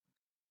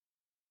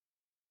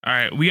 All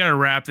right, we gotta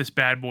wrap this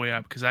bad boy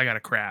up because I got to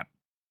crap.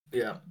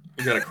 Yeah.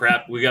 We gotta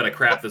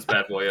crap this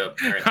bad boy up.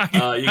 All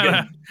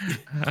right.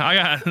 I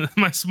got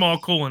my small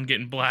colon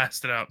getting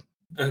blasted up.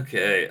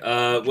 Okay.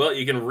 Well,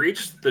 you can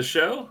reach the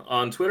show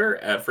on Twitter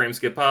at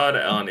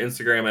FrameSkipPod, on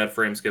Instagram at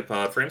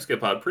FrameSkipPod,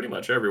 FrameSkipPod pretty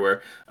much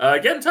everywhere.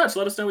 Get in touch.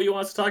 Let us know what you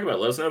want us to talk about.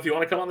 Let us know if you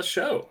want to come on the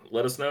show.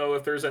 Let us know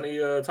if there's any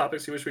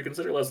topics you wish we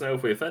consider. Let us know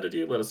if we offended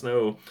you. Let us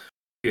know if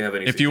you have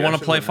any. If you want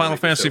to play Final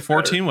Fantasy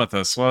 14 with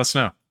us, let us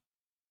know.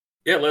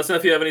 Yeah, let us know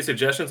if you have any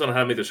suggestions on how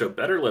to make the show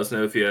better. Let us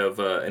know if you have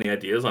any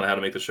ideas on how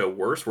to make the show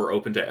worse. We're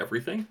open to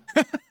everything.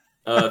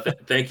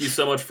 Thank you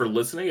so much for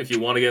listening. If you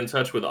want to get in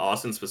touch with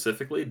Austin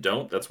specifically,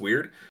 don't. That's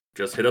weird.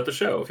 Just hit up the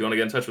show. If you want to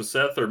get in touch with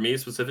Seth or me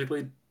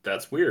specifically,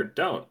 that's weird.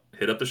 Don't.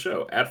 Hit up the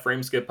show at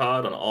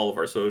FrameSkipPod on all of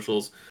our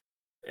socials.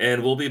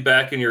 And we'll be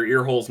back in your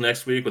ear holes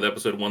next week with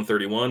episode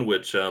 131,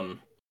 which I'm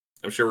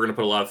sure we're going to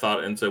put a lot of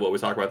thought into what we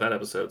talk about that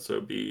episode.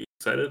 So be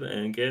excited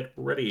and get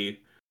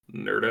ready,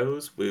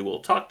 nerdos. We will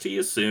talk to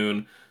you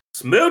soon.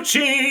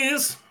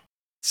 Smoochies!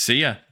 See ya.